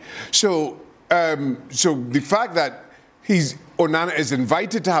already. So the fact that Onana is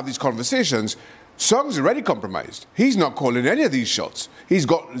invited to have these conversations, Song's already compromised. He's not calling any of these shots. He's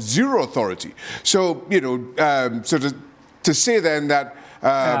got zero authority. So, to say then that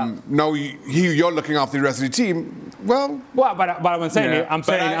now you're looking after the rest of the team, well, but I'm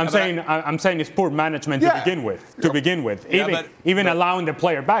saying it's poor management to begin with. Even allowing the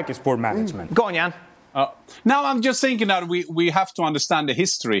player back is poor management. Go on, Jan. Now I'm just thinking that we have to understand the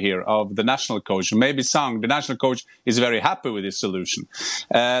history here of the national coach. Maybe Sang, the national coach, is very happy with this solution.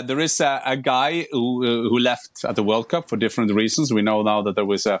 There is a guy who left at the World Cup for different reasons. We know now that there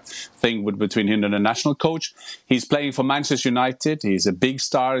was a thing between him and the national coach. He's playing for Manchester United. He's a big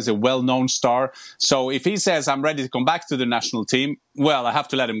star. He's a well-known star. So if he says, I'm ready to come back to the national team, well, I have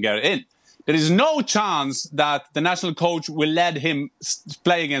to let him get in. There is no chance that the national coach will let him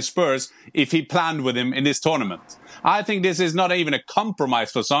play against Spurs if he planned with him in this tournament. I think this is not even a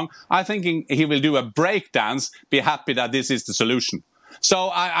compromise for Song. I think he will do a breakdance, be happy that this is the solution. So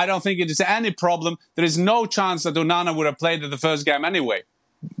I don't think it is any problem. There is no chance that Onana would have played at the first game anyway.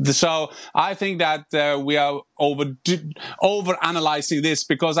 So I think that we are over-analyzing this,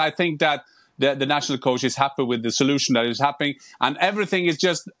 because I think that the national coach is happy with the solution that is happening, and everything is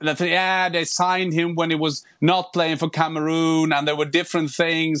just that. Yeah, they signed him when he was not playing for Cameroon, and there were different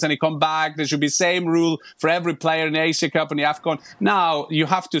things, and he come back. There should be same rule for every player in the Asia Cup and the AFCON. Now you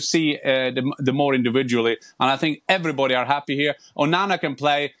have to see the more individually, and I think everybody are happy here. Onana can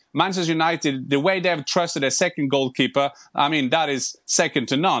play. Manchester United, the way they have trusted a second goalkeeper, I mean, that is second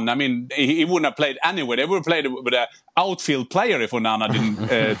to none. I mean, he wouldn't have played anyway. They would have played with an outfield player if Onana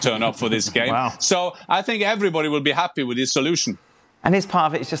didn't turn up for this game. Wow. So I think everybody will be happy with this solution. And his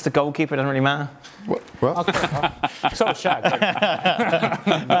part of it is just the goalkeeper, doesn't really matter. Well, so Shaq.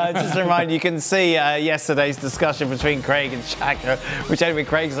 Just a reminder, you can see yesterday's discussion between Craig and Shaq, which ended with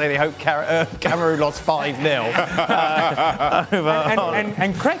Craig saying they hope Cameroon lost 5-0.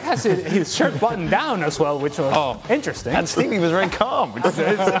 And Craig has his shirt buttoned down as well, which was interesting. And Stevie was very calm, which is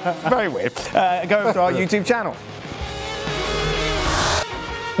very weird. Go over to our YouTube channel.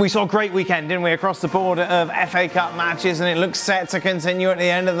 We saw a great weekend, didn't we, across the board of FA Cup matches, and it looks set to continue at the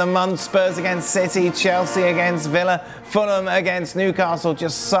end of the month. Spurs against City, Chelsea against Villa, Fulham against Newcastle.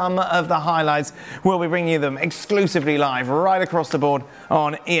 Just some of the highlights. We'll be bringing you them exclusively live right across the board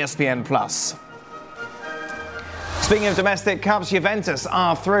on ESPN+. Speaking of domestic cups, Juventus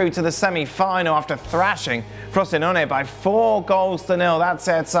are through to the semi-final after thrashing Frosinone by 4-0. That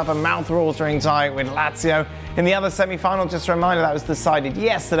sets up a mouth-watering tie with Lazio. In the other semi-final, just a reminder, that was decided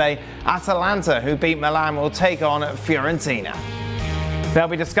yesterday. Atalanta, who beat Milan, will take on Fiorentina. They'll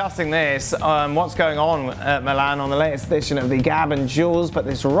be discussing this, what's going on at Milan on the latest edition of the Gab and Jules. But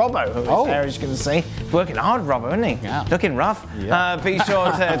this Robbo, who is there, as you can see, working hard, Robbo, isn't he? Yeah. Looking rough. Yeah. Be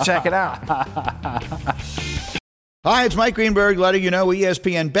sure to check it out. Hi, it's Mike Greenberg letting you know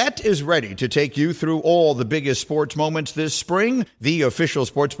ESPN Bet is ready to take you through all the biggest sports moments this spring. The official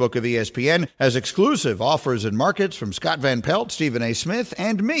sportsbook of ESPN has exclusive offers and markets from Scott Van Pelt, Stephen A. Smith,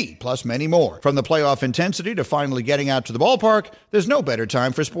 and me, plus many more. From the playoff intensity to finally getting out to the ballpark, there's no better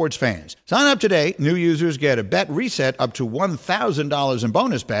time for sports fans. Sign up today. New users get a bet reset up to $1,000 in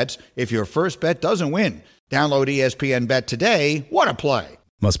bonus bets if your first bet doesn't win. Download ESPN Bet today. What a play.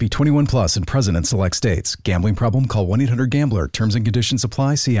 Must be 21 plus and present in select states. Gambling problem? Call 1-800-GAMBLER. Terms and conditions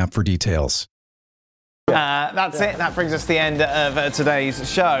apply. See app for details. That's it. That brings us to the end of today's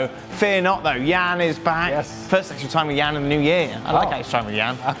show. Fear not, though. Jan is back. Yes. First extra time with Jan in the new year. I like extra time with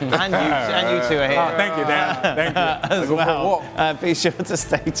Jan. and you two are here. Thank you, Dan. Thank you. As well. Be sure to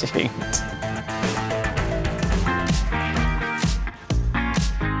stay tuned.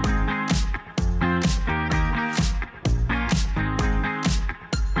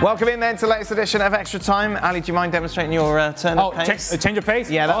 Welcome in then to the latest edition of Extra Time. Ali, do you mind demonstrating your turn of pace? Change of pace?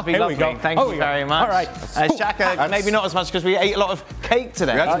 Yeah, that'd be lovely. Thank you very much. All right. Shaka, maybe not as much because we ate a lot of cake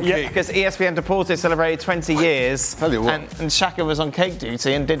today. Because ESPN Deportes celebrated 20 years. Tell you what. And Shaka was on cake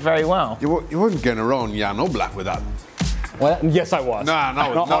duty and did very well. You weren't getting around Jan Oblak with that. Well, yes, I was.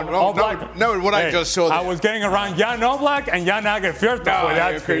 No, what I just saw there. I was getting around Jan Oblak and Jan Agerfjord with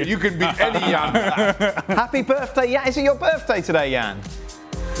that speed. You can beat any Jan Oblak. Happy birthday, Jan. Is it your birthday today, Jan?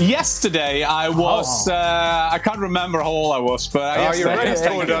 Yesterday I was, I can't remember how old I was, but you already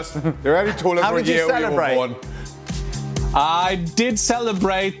told us. You already told us what year you were born. I did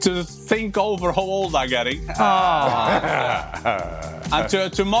celebrate to think over how old I'm getting. And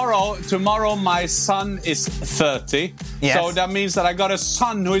tomorrow my son is 30. Yes. So that means that I got a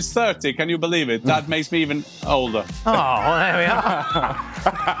son who is 30. Can you believe it? That makes me even older. Oh, well, there we are.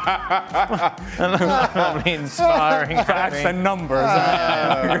 Probably inspiring. Facts and numbers.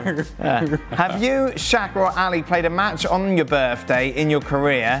 Have you, Shaq or Ali, played a match on your birthday in your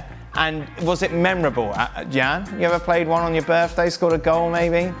career? And was it memorable, Jan? You ever played one on your birthday, scored a goal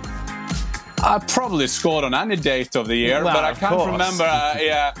maybe? I probably scored on any date of the year, well, but I can't remember.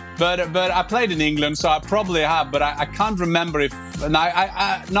 But I played in England, so I probably have. But I can't remember if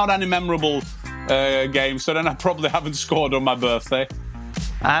not any memorable game. So then I probably haven't scored on my birthday.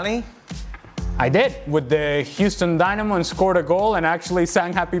 Ali? I did with the Houston Dynamo and scored a goal and actually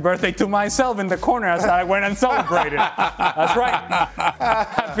sang happy birthday to myself in the corner as I went and celebrated. That's right.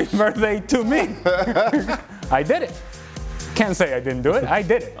 Happy birthday to me. I did it. Can't say I didn't do it. I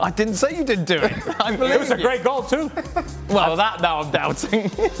did it. I didn't say you didn't do it. I believe it was a great goal too. Well, that now I'm doubting.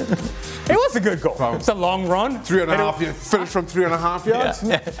 It was a good goal. It's a long run. 3.5. You finished from 3.5 yards.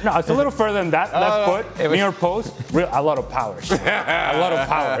 Yeah. No, it's a little further than that. Left foot, near post. A lot of power. A lot of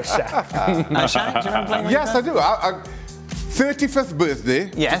power, Shaq. Shaq, do you remember playing? Yes, I do. 35th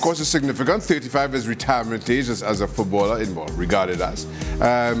birthday. Yes. Of course, it's significant. 35 is retirement age as a footballer, regarded as.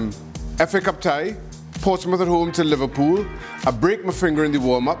 FA Cup tie. Portsmouth at home to Liverpool. I break my finger in the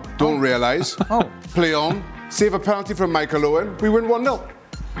warm-up, don't realise. Play on, save a penalty from Michael Owen. We win 1-0.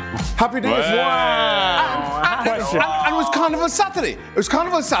 Happy days. Wow. And it was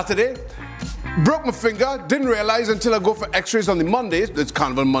Carnival Saturday. Broke my finger, didn't realise until I go for x-rays on the Monday. It's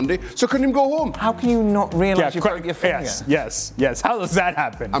Carnival Monday, so couldn't even go home. How can you not realise you broke your finger? Yes. How does that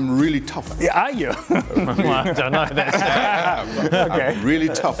happen? I'm really tough. Yeah, are you? Well, I don't know. Okay. I'm really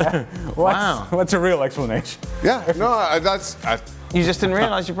tough. Wow. What's a real explanation? Yeah, no, that's... You just didn't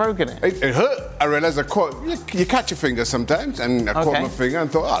realise you'd broken it? It hurt. I realised you catch your finger sometimes, and I caught my finger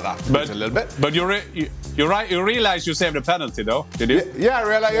and thought, that hurts a little bit. But you're right. You realised you saved a penalty, though, did you? Yeah, I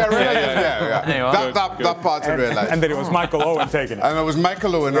realised. Yeah. That part I realised. And then it was Michael Owen taking it. And it was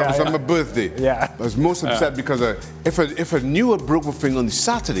Michael Owen. It was on my birthday. Yeah. I was most upset because if I knew I broke my finger on the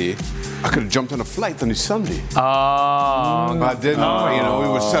Saturday, I could have jumped on a flight on the Sunday. Oh. But I didn't. We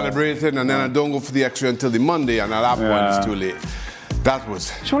were celebrating, and then I don't go for the x-ray until the Monday, and at that point it's too late. That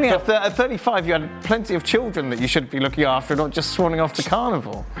was... Surely at 35 you had plenty of children that you should be looking after, not just swanning off to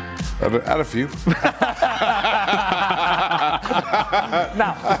Carnival. I had a few.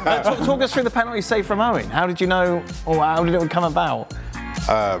 Now, talk us through the penalty save from Owen. How did you know, or how did it come about?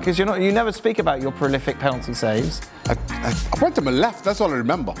 Because you never speak about your prolific penalty saves. I went to my left, that's all I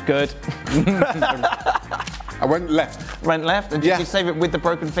remember. Good. I went left. Went left? And did you save it with the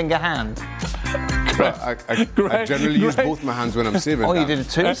broken finger hand? I generally use both my hands when I'm saving. Oh, you did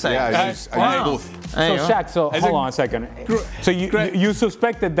two saves? Yeah, I use both. So, Shaq, hold on a second. So you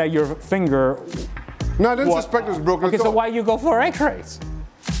suspected that your finger... No, I didn't suspect it was broken. Okay, so why you go for x-rays?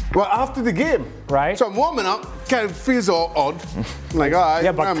 Well, after the game. Right. So I'm warming up, kind of feels all odd. I'm like, all right.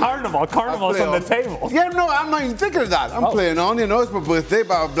 Yeah, but Carnival's on the table. Yeah, no, I'm not even thinking of that. I'm playing on, it's my birthday,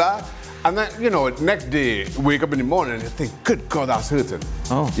 blah, blah, blah. And then, next day, wake up in the morning and think, good God, that's hurting.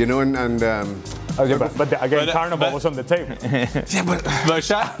 Oh. Okay, but again, Carnival was on the table. Yeah, but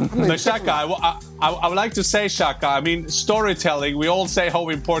Shaka, I would like to say, Shaka, I mean, storytelling, we all say how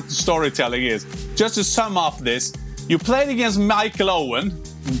important storytelling is. Just to sum up this, you played against Michael Owen,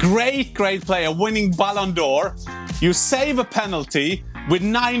 great player, winning Ballon d'Or. You save a penalty with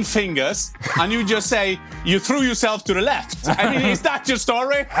 9 fingers, and you just say you threw yourself to the left. I mean, is that your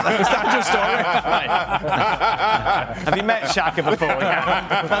story? Have you met Shaka before?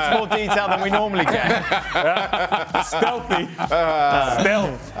 Yeah. That's more detail than we normally get. Stealthy.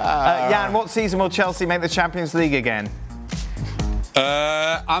 Stealth. Jan, what season will Chelsea make the Champions League again?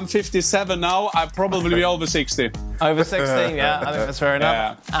 I'm 57 now. I'll probably be over 60. Over 16, yeah. I think that's fair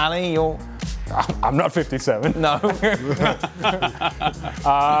enough. Yeah. Ali, you're... I'm not 57. No.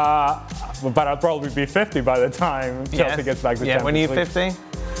 But I'll probably be 50 by the time Chelsea gets back to Champions League. When are you 50?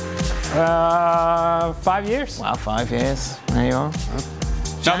 5 years. Well, 5 years. There you are.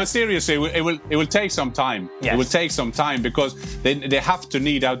 No, but seriously, it will take some time. Yes. It will take some time because they have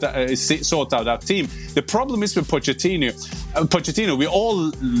to sort out that team. The problem is with Pochettino. We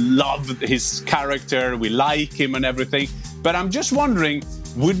all love his character, we like him and everything. But I'm just wondering,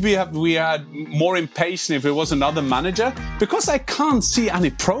 would we had more impatient if it was another manager? Because I can't see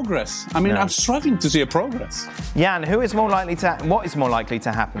any progress. I mean, I'm struggling to see a progress. Jan, what is more likely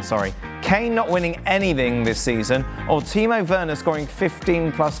to happen? Kane not winning anything this season, or Timo Werner scoring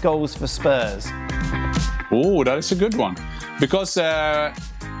 15 plus goals for Spurs? Oh, that is a good one. Because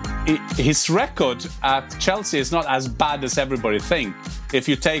his record at Chelsea is not as bad as everybody think. If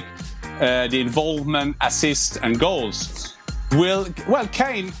you take the involvement, assists and goals. Well,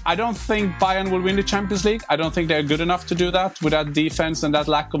 Kane, I don't think Bayern will win the Champions League. I don't think they're good enough to do that with that defense and that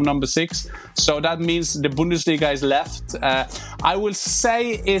lack of number 6. So that means the Bundesliga is left. I will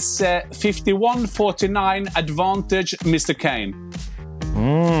say it's 51-49 advantage, Mr. Kane.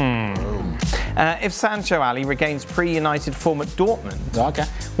 If Sancho, Ali, regains pre-United form at Dortmund, okay,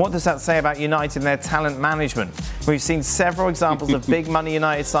 what does that say about United and their talent management? We've seen several examples of big money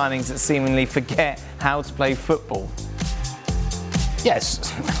United signings that seemingly forget how to play football. Yes,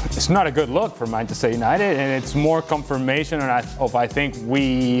 it's not a good look for Manchester United, and it's more confirmation of I think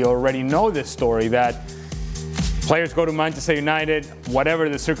we already know this story, that players go to Manchester United, whatever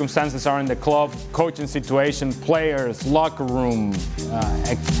the circumstances are in the club, coaching situation, players, locker room,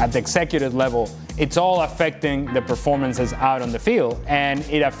 at the executive level, it's all affecting the performances out on the field, and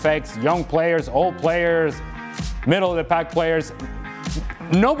it affects young players, old players, middle of the pack players.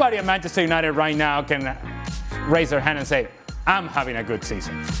 Nobody at Manchester United right now can raise their hand and say, I'm having a good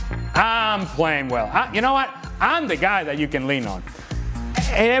season. I'm playing well. You know what? I'm the guy that you can lean on.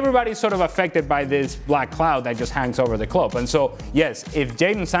 And everybody's sort of affected by this black cloud that just hangs over the club. And so, yes, if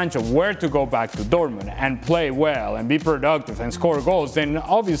Jadon Sancho were to go back to Dortmund and play well and be productive and score goals, then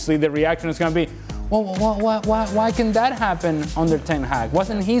obviously the reaction is going to be, well, why can that happen under Ten Hag?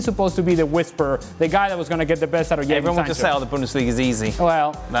 Wasn't he supposed to be the whisperer, the guy that was going to get the best out of Jadon Sancho? Everyone will just say, the Bundesliga is easy.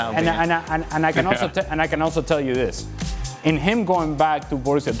 Well, and I can also tell you this. In him going back to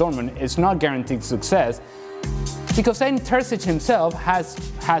Borussia Dortmund, it's not guaranteed success, because then Terzic himself has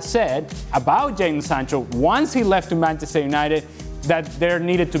said about Jadon Sancho, once he left to Manchester United, that there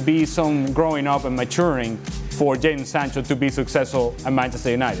needed to be some growing up and maturing for Jadon Sancho to be successful at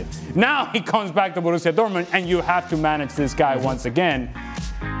Manchester United. Now he comes back to Borussia Dortmund, and you have to manage this guy once again.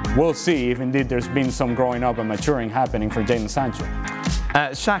 We'll see if indeed there's been some growing up and maturing happening for Jadon Sancho.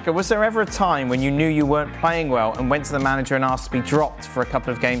 Shaka, was there ever a time when you knew you weren't playing well and went to the manager and asked to be dropped for a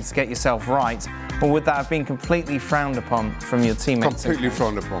couple of games to get yourself right? Or would that have been completely frowned upon from your teammates? Completely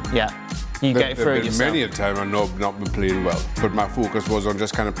frowned upon. Yeah. You get it through it yourself. Many a time I know I've not been playing well, but my focus was on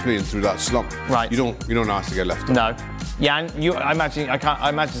just kind of playing through that slump. Right. You don't ask to get left off. No. Yeah, and I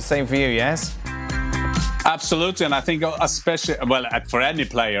imagine the same for you, yes? Absolutely, and I think especially, for any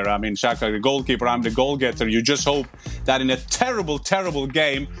player, I mean, Shaka, the goalkeeper, I'm the goal getter. You just hope that in a terrible, terrible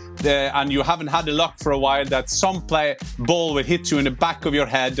game, and you haven't had the luck for a while, that some ball will hit you in the back of your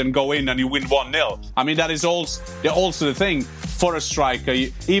head and go in and you win 1-0. I mean, that is also the thing for a striker.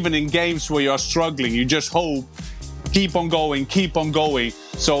 Even in games where you're struggling, you just hope, keep on going.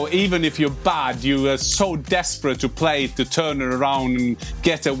 So even if you're bad, you are so desperate to play, to turn it around and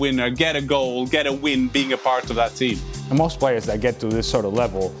get a winner, get a goal, get a win, being a part of that team. And most players that get to this sort of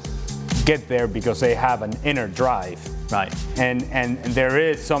level get there because they have an inner drive. Right. And there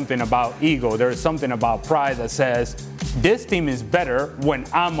is something about ego, there is something about pride that says, this team is better when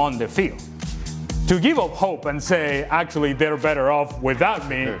I'm on the field. To give up hope and say, actually, they're better off without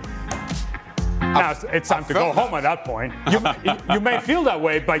me, now it's time to go home at that point. You may feel that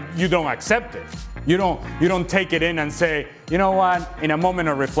way, but you don't accept it. You don't take it in and say, you know what, in a moment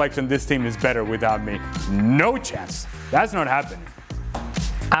of reflection, this team is better without me. No chance. That's not happening.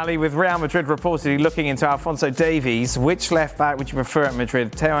 Ali, with Real Madrid reportedly looking into Alphonso Davies, which left back would you prefer at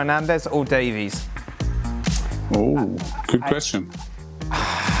Madrid, Theo Hernandez or Davies? Oh, good question.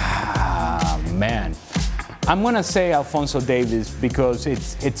 Man. I'm going to say Alphonso Davies because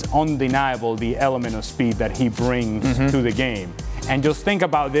it's undeniable the element of speed that he brings to the game. And just think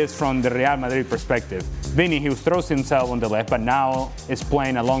about this from the Real Madrid perspective. Vinny, he throws himself on the left, but now is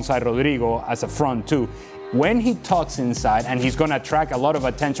playing alongside Rodrigo as a front two. When he tucks inside, and he's going to attract a lot of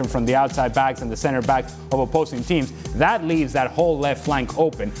attention from the outside backs and the center backs of opposing teams, that leaves that whole left flank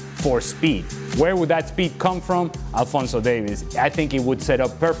open for speed. Where would that speed come from? Alphonso Davies. I think it would set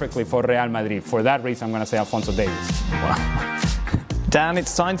up perfectly for Real Madrid. For that reason, I'm going to say Alphonso Davies. Wow. Dan,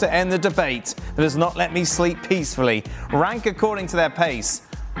 it's time to end the debate that has not let me sleep peacefully. Rank according to their pace.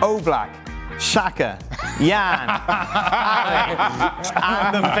 Oblak, Shaka, Jan, Ali,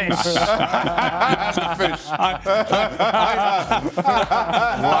 and the fish.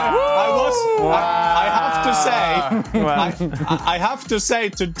 I have to say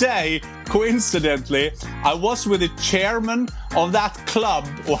today, coincidentally, I was with the chairman of that club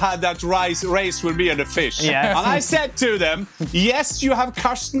who had that race with me and the fish. Yes. And I said to them, yes, you have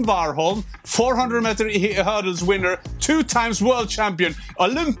Karsten Warholm, 400-meter hurdles winner, 2 times world champion,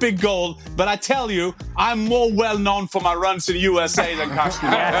 Olympic gold, but I tell you, I'm more well known for my runs in the USA than Karsten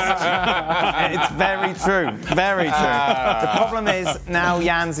Warholm. It's very true. Very true. The problem is now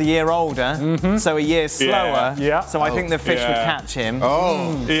Jan's a year older, so a year slower. Yeah. So I think the fish would catch him.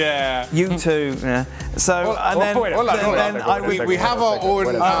 Oh. Yeah. You too. Yeah. So and then, we have our own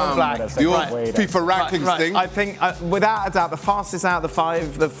the old FIFA rankings thing. I think without a doubt the fastest out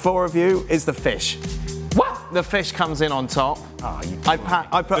of the 4 of you is the fish. What? The fish comes in on top. I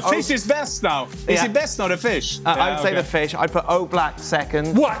put The fish is best now. Is he best, not the fish? I would say the fish. I put Oblak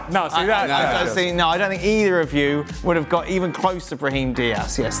second. What? No, see that? I don't think either of you would have got even close to Brahim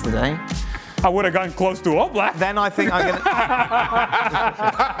Diaz yesterday. I would have gotten close to Oblak. Then I think I'm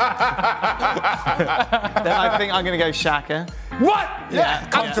gonna go Shaka. What? Yeah,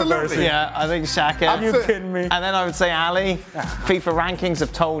 absolutely. Yeah, I think Shaka. Are you kidding me? And then I would say Ali. FIFA rankings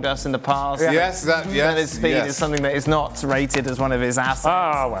have told us in the past that his speed is something that is not rated as one of his assets.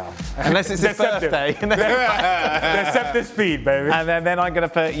 Oh, well. Unless it's his birthday. Deceptive speed, baby. And then I'm going to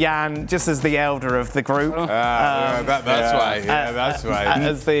put Jan just as the elder of the group. That's why. Yeah, that's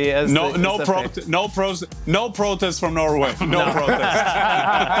right. No protest from Norway. No protest.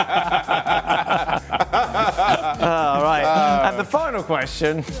 All right. And the final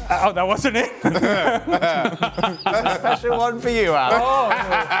question. Oh, that wasn't it? A special one for you,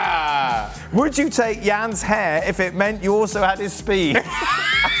 Alan. Would you take Jan's hair if it meant you also had his speed?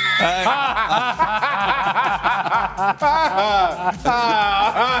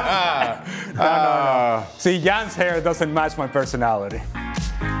 No. See, Jan's hair doesn't match my personality.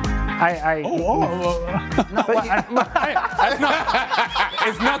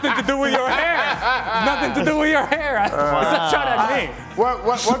 It's nothing to do with your hair. Nothing to do with your hair. It's a shot at me.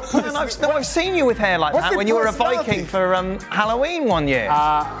 I've seen you with hair like that when you were a Viking for Halloween one year.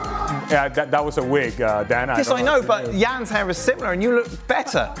 Yeah, that was a wig, Dan. Yes, I know, but Jan's hair is similar and you look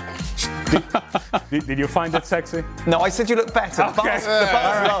better. Did you find it sexy? No, I said you look better. Okay. The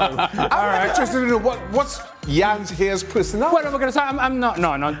bar's low. I'm interested to know what's Jan's hair's personality. What am I gonna say? I'm not.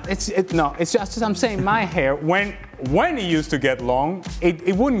 No. It's just I'm saying my hair when it used to get long,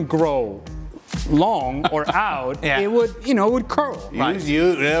 it wouldn't grow long or out. It would, it would curl.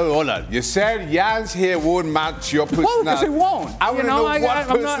 Hold on. You said Jan's hair won't match your personality. Well, because it won't. I'm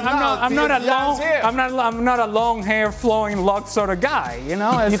not a long hair, flowing lock sort of guy.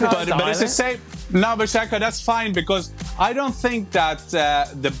 But it's the same. No, but Shaka, that's fine because I don't think that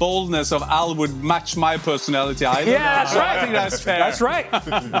the boldness of Al would match my personality either. Yeah, that's right. I think that's fair. That's right.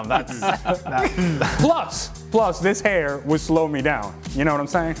 Plus, this hair would slow me down. You know what I'm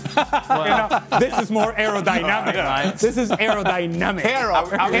saying? This is more aerodynamic. Right. This is aerodynamic.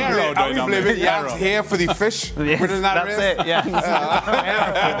 Are we blaming Jan's hair for the fish? That's it. Yeah.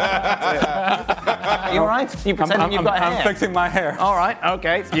 You all right? You pretending you've got hair? I'm fixing my hair. All right.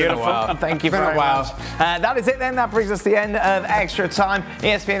 Okay. Beautiful. Thank you very much. That is it then. That brings us to the end of Extra Time.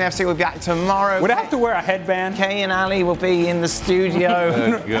 ESPN FC will be back tomorrow. Would I have to wear a headband? Kay and Ali will be in the studio.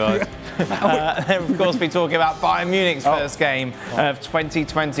 Oh, God. Of course, be talking about Bayern Munich's first game of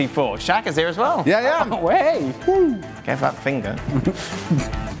 2024. Shaka's here as well. Yeah. Hey. Get that finger.